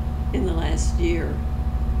in the last year,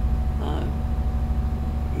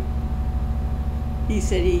 he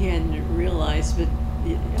said he hadn't realized, but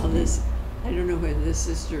this, I don't know whether the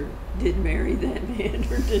sister did marry that man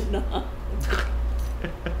or did not.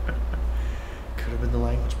 Could have been the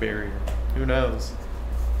language barrier. Who knows?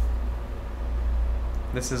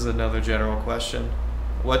 This is another general question.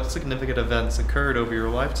 What significant events occurred over your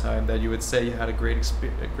lifetime that you would say had a great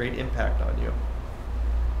impact on you?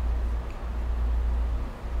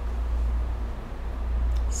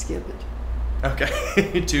 Skip it.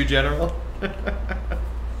 Okay. Too general?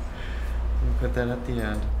 Put that at the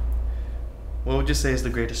end. What would you say is the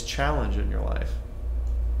greatest challenge in your life?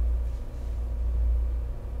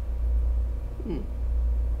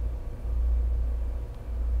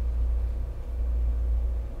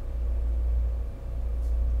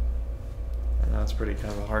 I know it's pretty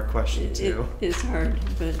kind of a hard question too. It's hard,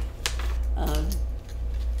 but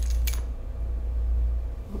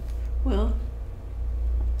well,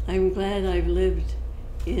 I'm glad I've lived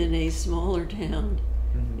in a smaller town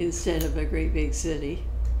instead of a great big city,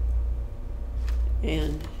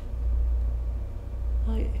 and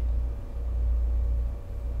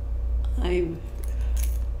I'm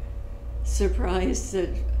surprised that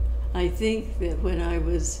I think that when I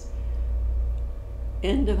was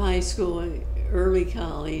end of high school and early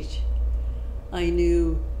college, I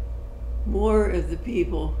knew more of the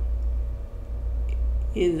people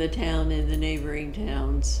in the town and the neighboring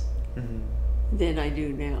towns than I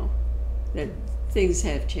do now. That things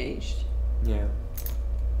have changed. Yeah.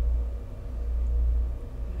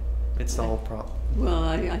 It's the whole problem. Well,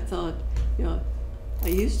 I thought, you know, I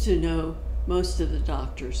used to know most of the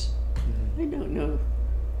doctors. I don't know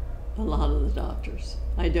a lot of the doctors.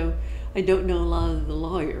 I don't know a lot of the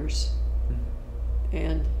lawyers.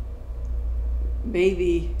 And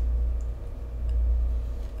maybe,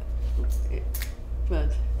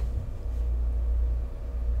 but,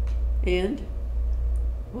 and,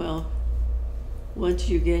 well, once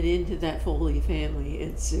you get into that Foley family,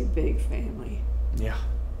 it's a big family. Yeah.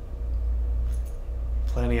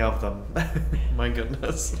 Plenty of them. My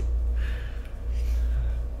goodness.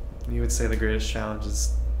 You would say the greatest challenge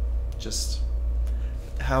is just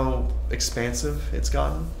how expansive it's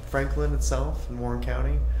gotten, Franklin itself in Warren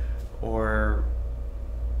County, or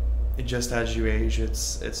just as you age,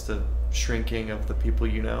 it's the shrinking of the people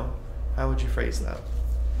you know. How would you phrase that?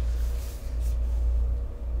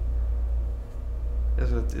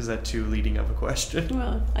 Is that too leading of a question?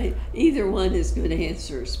 Well, either one is good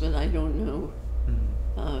answers, but I don't know.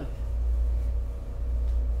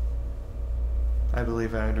 I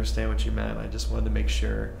believe I understand what you meant. I just wanted to make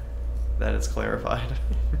sure that it's clarified.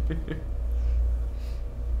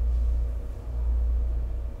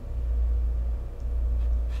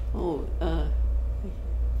 Oh,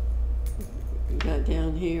 got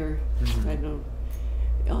down here, I don't,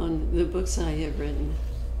 on the books I have written,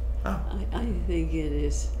 I think it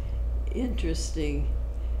is interesting.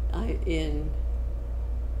 In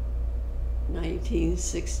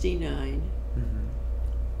 1969,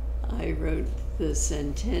 I wrote the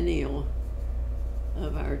centennial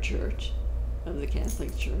of our church, of the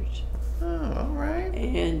Catholic Church. Oh, all right.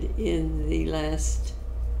 And in the last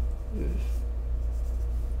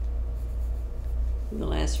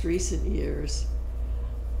recent years,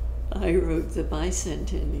 I wrote the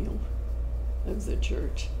bicentennial of the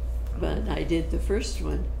church. But I did the first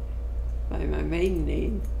one by my maiden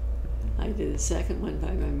name. I did the second one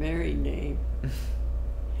by my married name.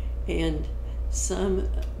 And some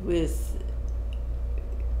with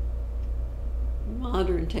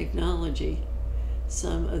modern technology,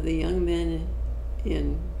 some of the young men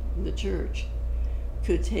in the church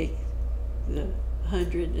could take the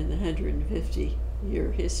 100 and the 150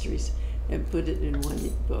 year histories and put it in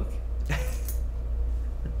one book.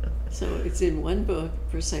 So it's in one book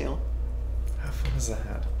for sale. How fun is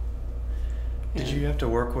that? Did you have to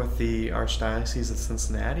work with the Archdiocese of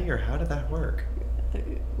Cincinnati, or how did that work?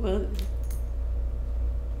 Well,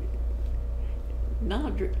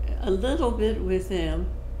 not a little bit with them,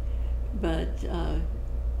 but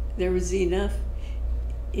there was enough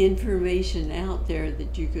information out there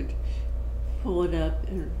that you could pull it up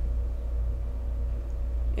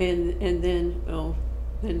and then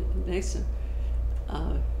next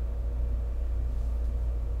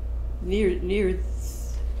near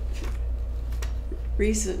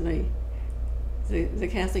recently the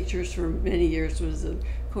Catholic Church for many years was the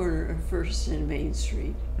corner of First and Main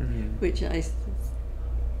Street, which I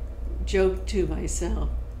joked to myself,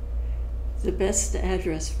 the best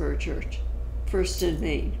address for a church, First and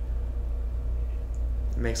Main.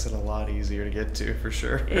 Makes it a lot easier to get to, for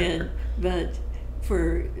sure. But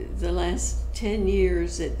for the last 10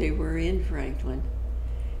 years that they were in Franklin,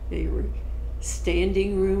 they were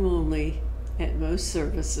standing room only at most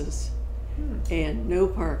services, and no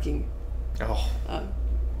parking. Oh.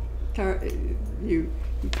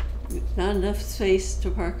 Not enough space to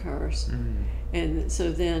park cars. And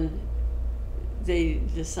so then they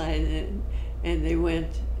decided, and they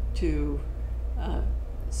went to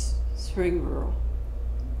Springboro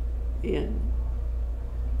in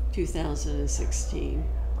 2016.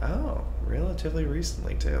 Oh, relatively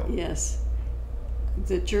recently too. Yes.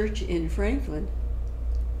 The church in Franklin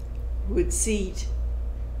would seat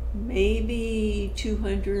maybe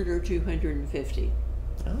 200 or 250.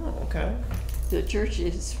 Oh, okay. The church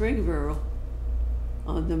in Springboro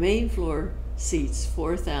on the main floor seats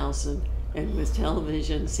 4,000, and with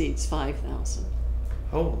television seats 5,000.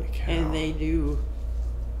 Holy cow. And they do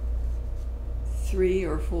 3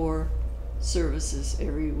 or 4 services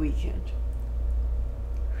every weekend.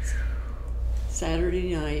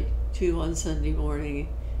 Saturday night, 2 on Sunday morning,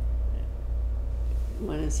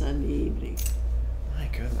 1 on Sunday evening. My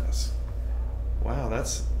goodness. Wow,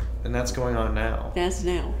 that's going on now. That's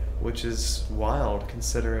now. Which is wild,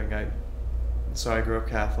 considering I grew up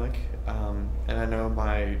Catholic, and I know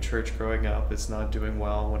my church growing up is not doing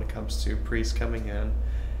well when it comes to priests coming in,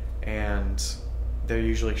 and they're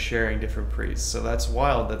usually sharing different priests. So that's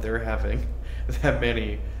wild that they're having that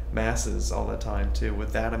many masses all the time too,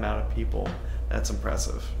 with that amount of people. That's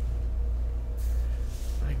impressive.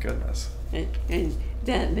 My goodness. And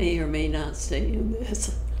that may or may not stay in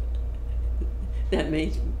this. That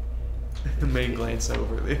may glance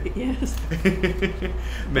over the. Yes.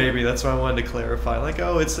 Maybe that's why I wanted to clarify. Like,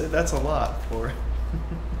 oh, that's a lot for.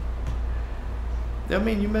 I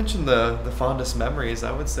mean, you mentioned the fondest memories.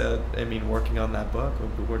 I would say, working on that book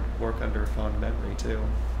would work under fond memory too.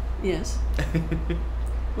 Yes.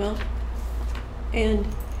 Well, and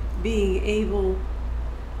being able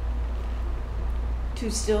to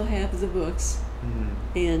still have the books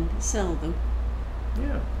and sell them.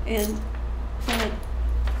 Yeah. And that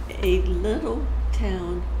a little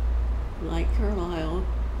town like Carlisle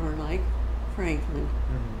or like Franklin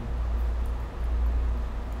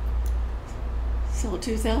sell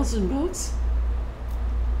 2,000 books.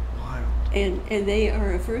 Wild. And they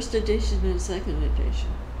are a first edition and a second edition.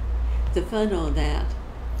 The fun on that,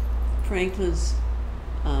 Franklin's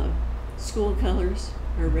school colors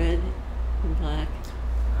are red and black.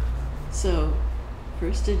 So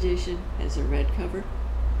first edition has a red cover,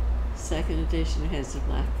 second edition has a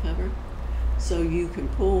black cover. So you can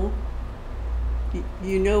pull,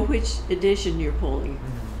 you know which edition you're pulling.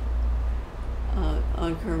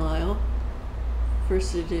 On Carlisle,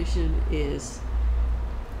 first edition is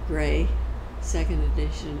gray, second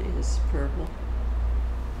edition is purple.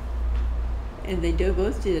 And they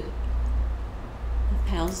both did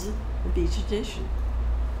 1,000 of each edition.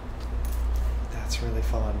 That's really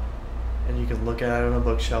fun. And you can look at it on a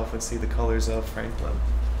bookshelf and see the colors of Franklin.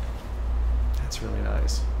 That's really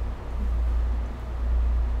nice.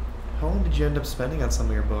 How long did you end up spending on some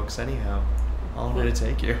of your books anyhow? How long did it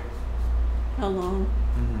take you? How long?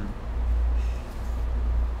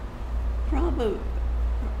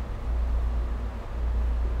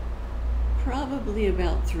 Probably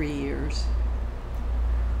about 3 years.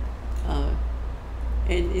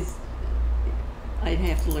 And I'd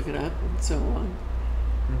have to look it up and so on.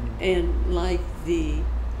 And like the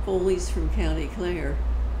Foley's from County Clare,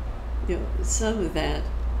 some of that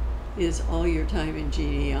is all your time in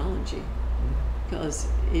genealogy, because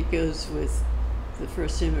it goes with the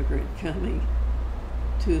first immigrant coming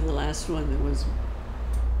to the last one that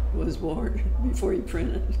was born before you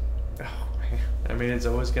printed. Oh, man. It's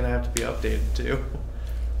always going to have to be updated too.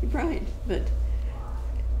 Right, but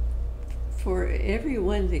for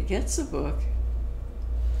everyone that gets a book,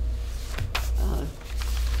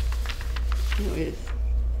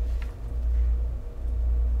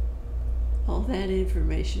 all that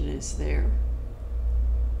information is there.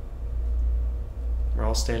 We're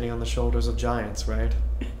all standing on the shoulders of giants, right?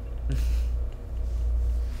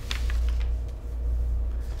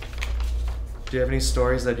 Do you have any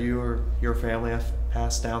stories that you or your family have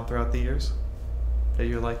passed down throughout the years that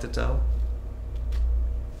you would like to tell?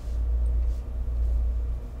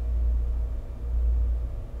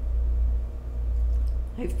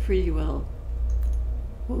 I've pretty well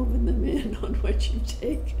woven them in on what you've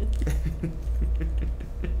taken.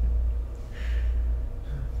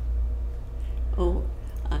 Oh,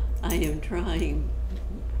 I am trying,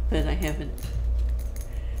 but I haven't.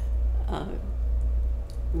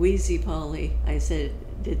 Louise Polley, I said,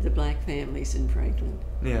 did the black families in Franklin.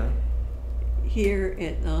 Yeah. Here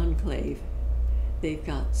at the Enclave, they've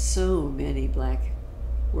got so many black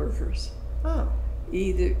workers. Oh.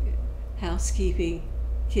 Either housekeeping,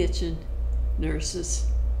 kitchen, nurses.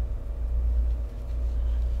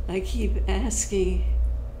 I keep asking,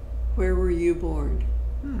 where were you born?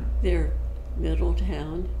 They're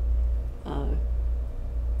Middletown,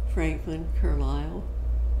 Franklin, Carlisle,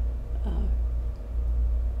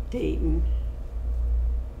 Dayton,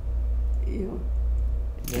 you know.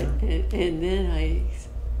 Yeah. And then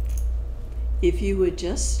if you would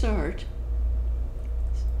just start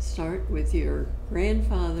with your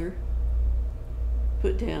grandfather,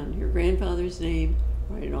 put down your grandfather's name,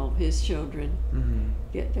 write all of his children,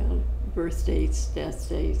 get down birth dates, death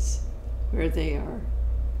dates, where they are.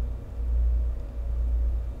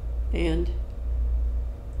 And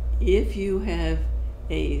if you have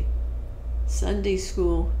a Sunday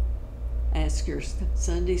school, ask your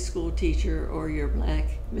Sunday school teacher or your black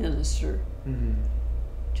minister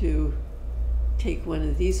to take one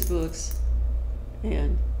of these books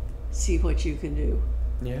and see what you can do.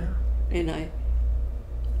 Yeah. And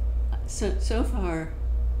so far,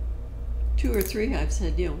 2 or 3 I've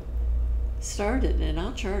said, you know, start it and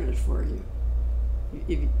I'll chart it for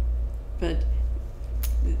you. But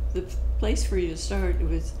the place for you to start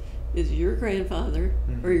is your grandfather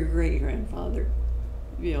or your great grandfather,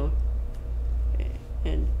 you know,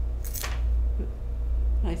 and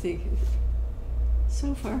I think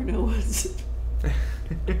so far no one's.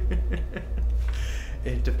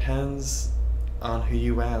 It depends on who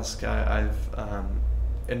you ask. I've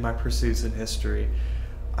in my pursuits in history,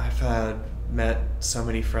 I've met so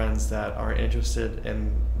many friends that are interested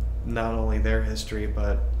in not only their history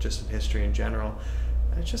but just in history in general.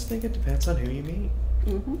 I just think it depends on who you meet.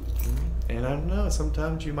 And I don't know,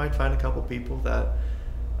 sometimes you might find a couple people that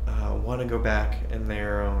want to go back in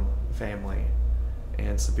their own family,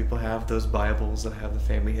 and some people have those Bibles that have the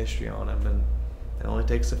family history on them, and it only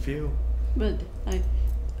takes a few. But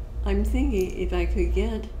I'm thinking if I could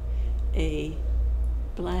get a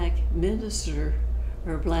black minister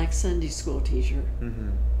or a black Sunday school teacher,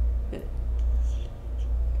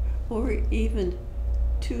 or even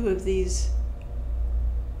 2 of these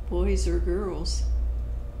boys or girls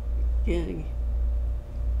getting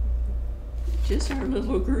just our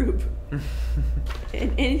little group.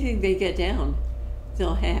 And anything they get down,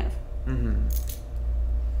 they'll have.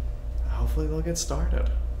 Hopefully they'll get started.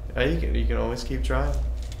 You can always keep trying.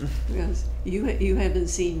 Because you haven't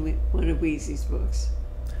seen one of Weezy's books.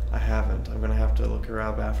 I haven't. I'm gonna have to look her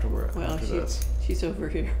up afterward. Well, after this. She's over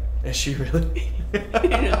here. Is she really?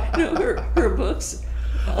 No, her books.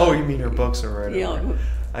 Oh, you mean her books are right Yeah. over.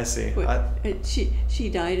 I see. She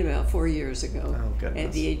died about 4 years ago. Oh, goodness.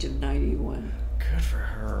 At the age of 91. Good for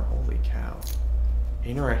her. Holy cow.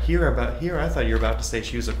 You know, I thought you were about to say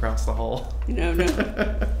she was across the hall. No.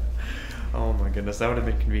 Oh my goodness, that would have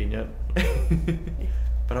been convenient.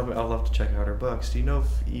 But I'll love to check out her books. Do you know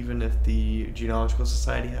if the Genealogical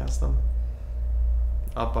Society has them?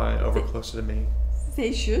 Over closer to me.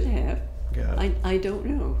 They should have. Good. I don't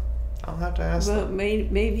know. I'll have to ask them.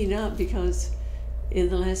 Maybe not, because in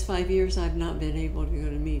the last 5 years I've not been able to go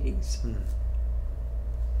to meetings.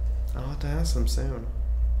 I'll have to ask them soon.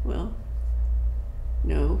 Well,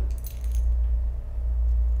 no.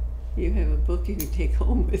 You have a book you can take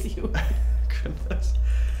home with you. Goodness.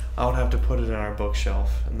 I would have to put it in our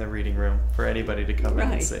bookshelf in the reading room for anybody to come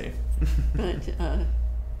in and see. But,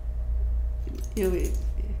 you know,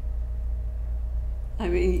 I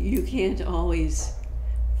mean, you can't always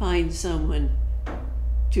find someone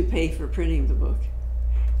to pay for printing the book.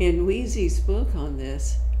 In Weezy's book on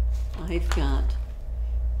this, I've got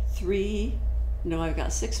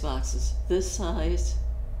 6 boxes, this size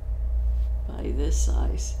by this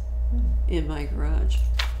size, in my garage.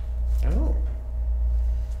 Oh.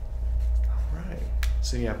 All right.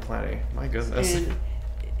 So you have plenty. My goodness.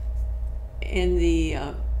 And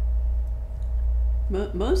the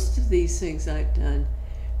most of these things I've done,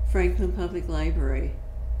 Franklin Public Library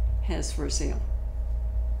has for sale.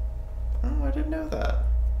 Oh, I didn't know that.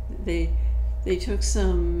 They took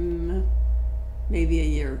some maybe a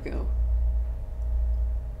year ago.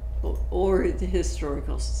 or the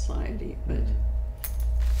Historical Society, but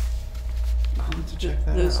I'll have to check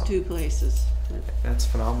that those out. two places. But That's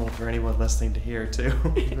phenomenal for anyone listening to hear too.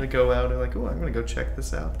 They go out and like, oh, I'm gonna go check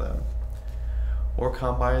this out then, or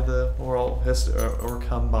come by the or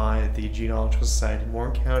come by the Genealogical Society in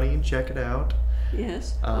Warren County and check it out.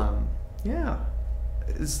 yes, Yeah.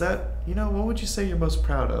 Is that, what would you say you're most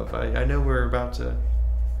proud of? I know we're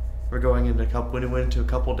going into we went into a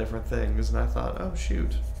couple different things, and I thought, oh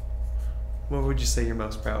shoot, what would you say you're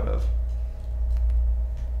most proud of?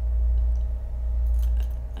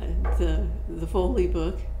 the Foley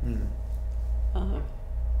book. Mm.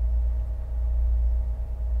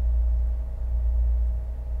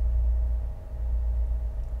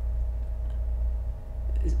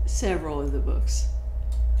 Several of the books.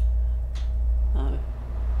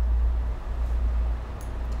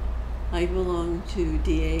 I belong to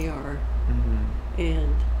DAR, Mm-hmm.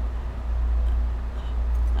 and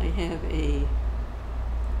I have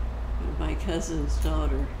my cousin's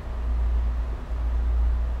daughter.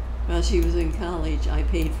 While she was in college, I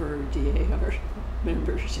paid for her DAR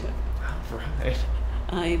membership. All right.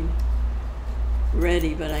 I'm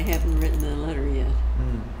ready, but I haven't written the letter yet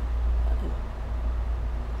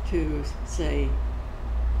to say,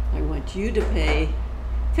 I want you to pay.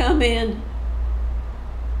 Come in.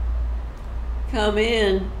 Come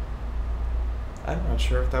in. I'm not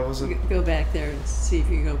sure if that was Go back there and see if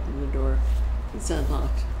you can open the door. It's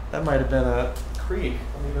unlocked. that might have been a creek.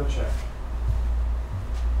 Let me go check.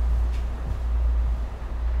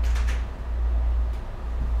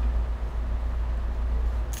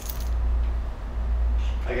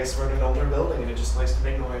 I guess we're in an older building and it just likes to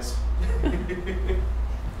make noise.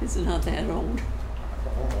 It's not that old.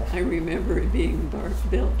 I remember it being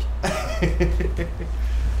built.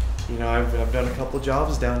 I've done a couple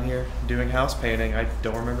jobs down here doing house painting. I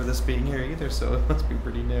don't remember this being here either, so it must be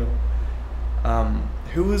pretty new.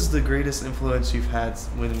 Who was the greatest influence you've had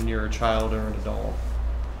when you're a child or an adult?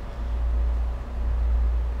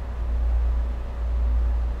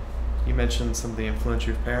 You mentioned some of the influence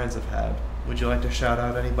your parents have had. Would you like to shout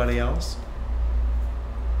out anybody else?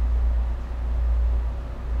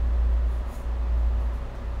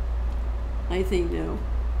 I think no.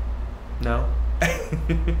 No?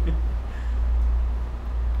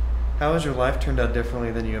 How has your life turned out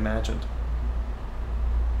differently than you imagined?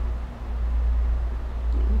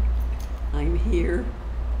 I'm here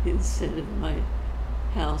instead of my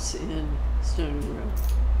house in Stony Brook.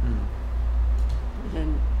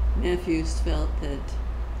 And nephews felt that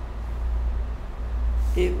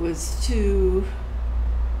it was too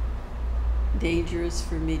dangerous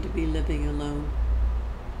for me to be living alone.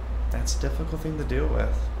 That's a difficult thing to deal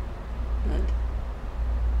with.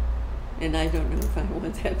 And I don't know if I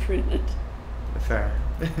want that printed. Fair.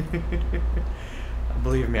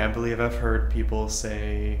 Believe me, I believe I've heard people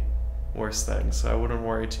say worse things, so I wouldn't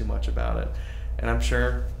worry too much about it. And I'm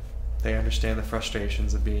sure they understand the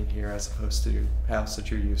frustrations of being here as opposed to house that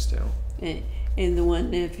you're used to. And the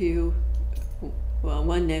one nephew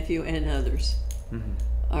and others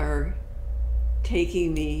are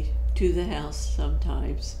taking me to the house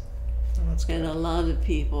sometimes. Oh, that's good. And a lot of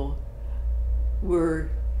people were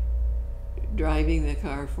driving the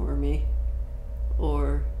car for me,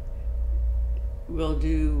 or will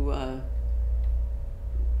do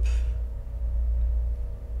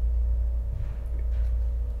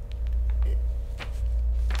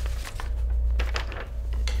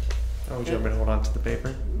Oh, would you want me to hold on to the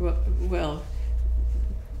paper?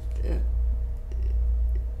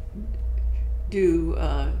 do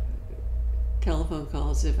telephone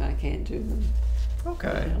calls if I can't do them.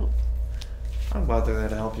 Okay. Help. I'm glad they're there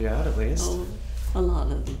to help you out at least. Oh, a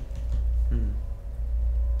lot of them.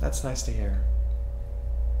 That's nice to hear.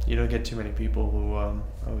 You don't get too many people who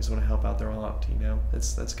always want to help out their aunt,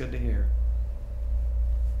 That's good to hear.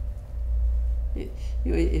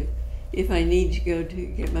 If I need to go to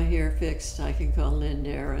get my hair fixed, I can call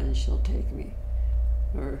Lindera and she'll take me,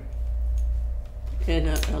 and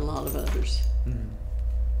a lot of others.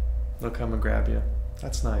 They'll come and grab you.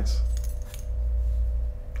 That's nice.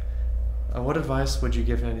 What advice would you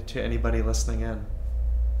give to anybody listening in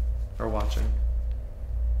or watching?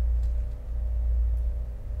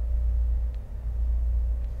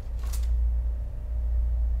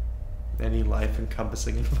 Any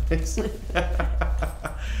life-encompassing advice?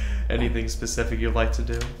 Anything specific you'd like to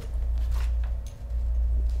do?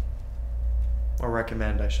 Or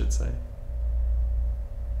recommend, I should say.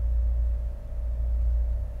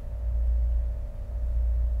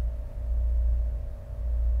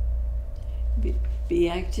 Be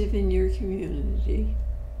active in your community.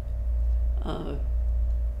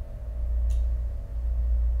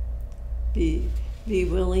 be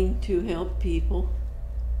willing to help people,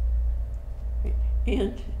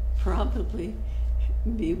 and probably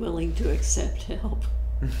be willing to accept help.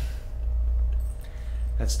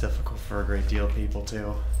 That's difficult for a great deal of people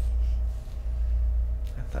too.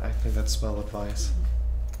 I think that's well advised.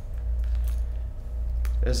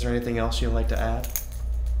 Is there anything else you'd like to add?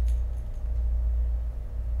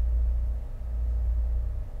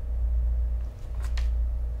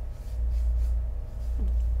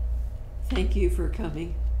 Thank you for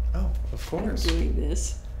coming. Oh, of course. And doing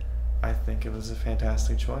this. I think it was a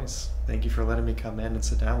fantastic choice. Thank you for letting me come in and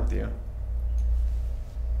sit down with you.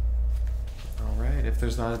 All right, if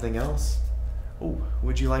there's not anything else,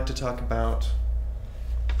 would you like to talk about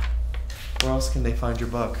where else can they find your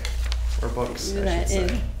book? Or books, I should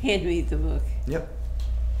say. Hand me the book. Yep.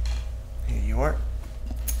 Here you are.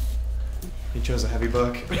 You chose a heavy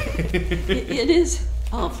book. It is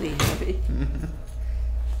awfully heavy.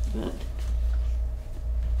 But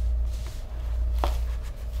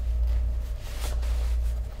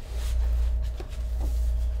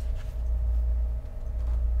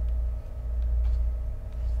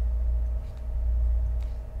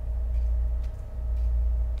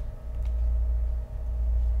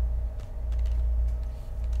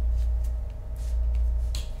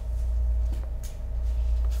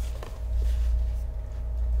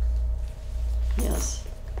yes,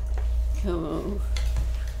 come on.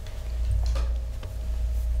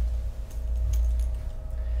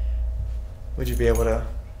 Would you be able to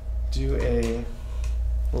do a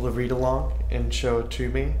little read along and show it to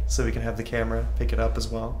me so we can have the camera pick it up as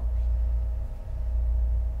well?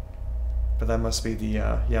 But that must be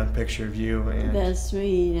the young picture of you and... That's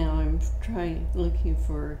me. Now I'm looking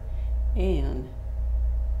for Anne.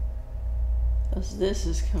 Because this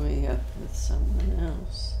is coming up with someone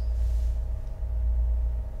else.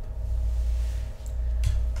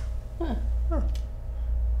 Huh.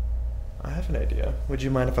 I have an idea. Would you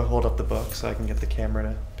mind if I hold up the book so I can get the camera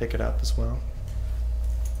to pick it up as well?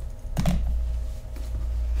 There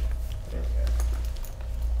we go.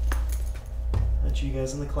 That's you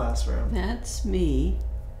guys in the classroom. That's me.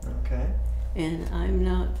 Okay. And I'm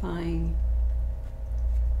not finding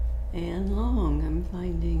Anne Long. I'm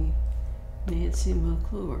finding Nancy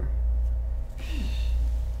McClure.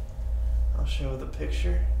 I'll show the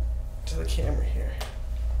picture to the camera here.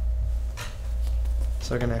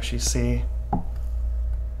 So I can actually see a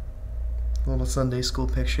little Sunday school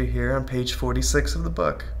picture here on page 46 of the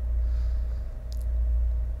book.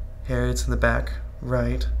 Harriet's in the back,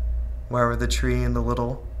 right. Where were the tree and the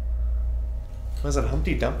little... Was it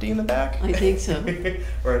Humpty Dumpty in the back? I think so.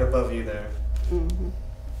 Right above you there. Mm-hmm.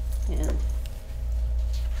 And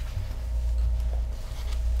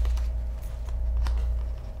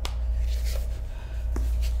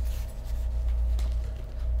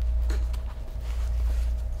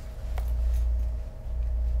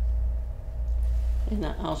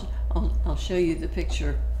I'll show you the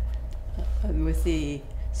picture with the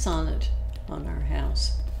sonnet on our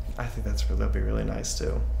house. I think that'll be really nice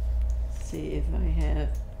too. See if I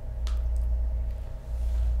have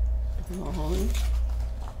Long.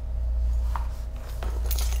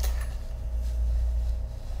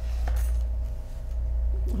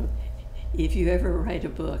 If you ever write a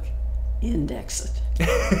book, index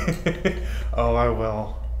it. Oh, I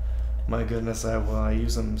will. My goodness, I will. I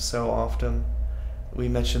use them so often. We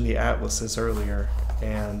mentioned the atlases earlier,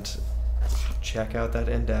 and check out that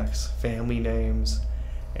index. Family names,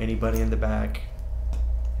 anybody in the back.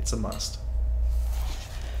 It's a must.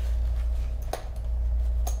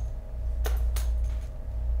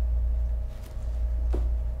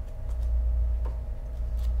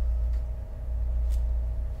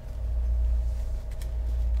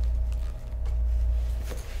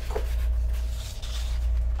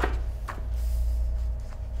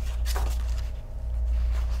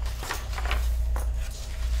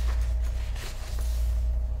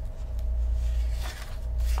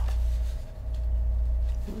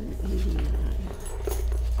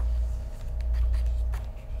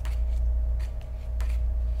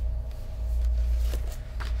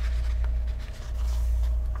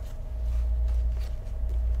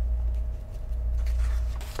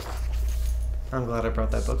 I'm glad I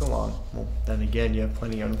brought that book along. Well, then again, you have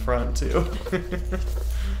plenty on front, too.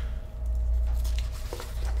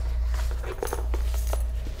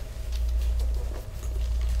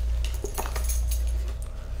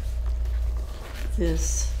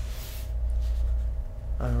 This.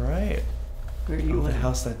 All right. Where do you want the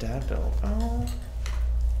house that Dad built. Oh.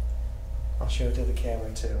 I'll show it to the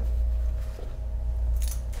camera, too.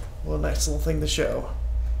 Well, nice little thing to show.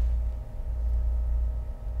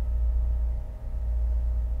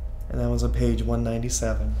 And that was on page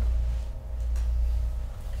 197.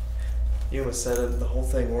 You almost said it, the whole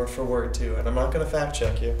thing word for word too, and I'm not going to fact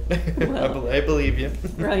check you. Well, I believe you.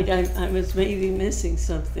 Right, I was maybe missing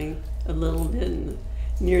something a little bit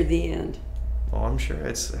near the end. Oh, I'm sure.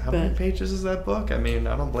 It's how many pages is that book? I mean,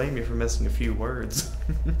 I don't blame you for missing a few words.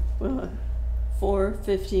 Well,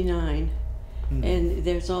 459, and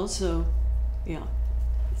there's also, yeah.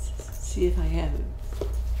 See if I have it.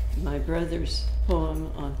 My brother's poem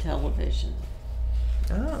on television.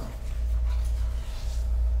 Oh.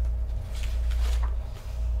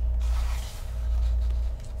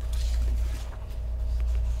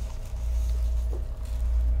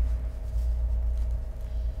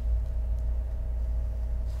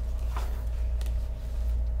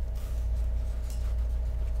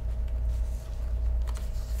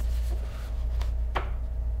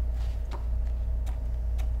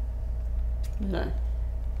 But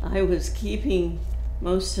I was keeping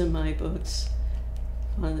most of my books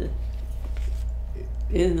on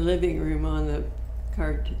in the living room on the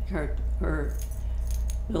or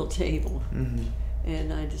little table,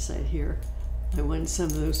 and I decided here, I want some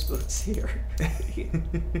of those books here.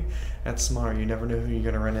 That's smart. You never know who you're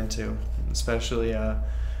going to run into, especially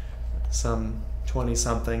some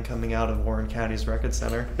 20-something coming out of Warren County's Record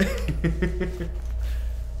Center.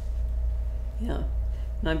 Yeah,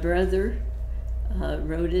 my brother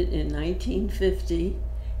wrote it in 1950,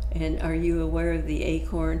 and are you aware of the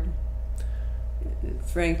Acorn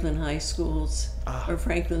Franklin High School's or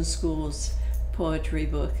Franklin School's poetry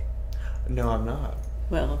book? No, I'm not.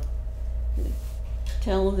 Well,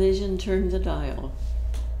 television turned the dial,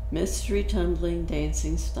 mystery, tumbling,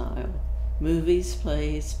 dancing style, movies,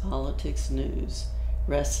 plays, politics, news,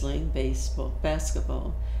 wrestling, baseball,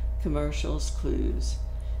 basketball, commercials, clues.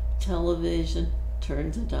 Television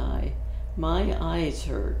turned the die. My eyes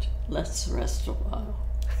hurt. Let's rest a while.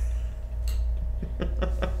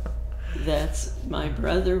 That's my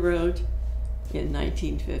brother wrote in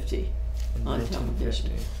 1950 on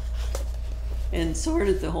television. And sort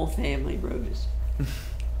of the whole family wrote it.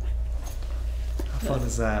 How fun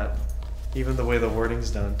is that? Even the way the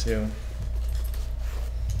wording's done, too.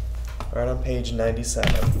 Right on page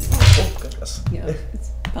 97. Oh, goodness. Yeah,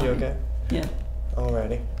 it's fine. You okay? Yeah.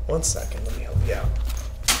 Alrighty. 1 second. Let me help you out.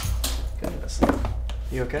 Goodness.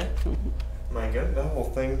 You okay? My goodness, that whole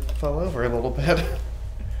thing fell over a little bit.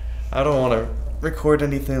 I don't want to record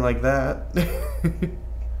anything like that.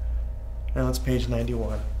 Now it's page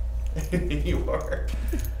 91. You are.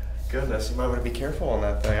 Goodness, you might want to be careful on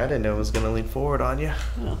that thing. I didn't know it was going to lean forward on you.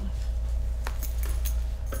 Oh.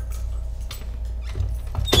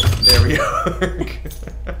 There we are.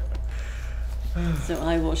 So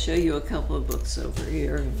I will show you a couple of books over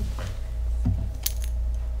here.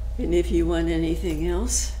 And if you want anything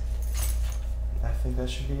else. I think that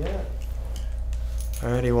should be it.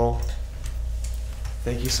 Alrighty, well,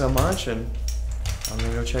 thank you so much, and I'm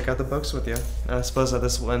going to go check out the books with you. I suppose that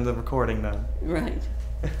this will end the recording then. Right.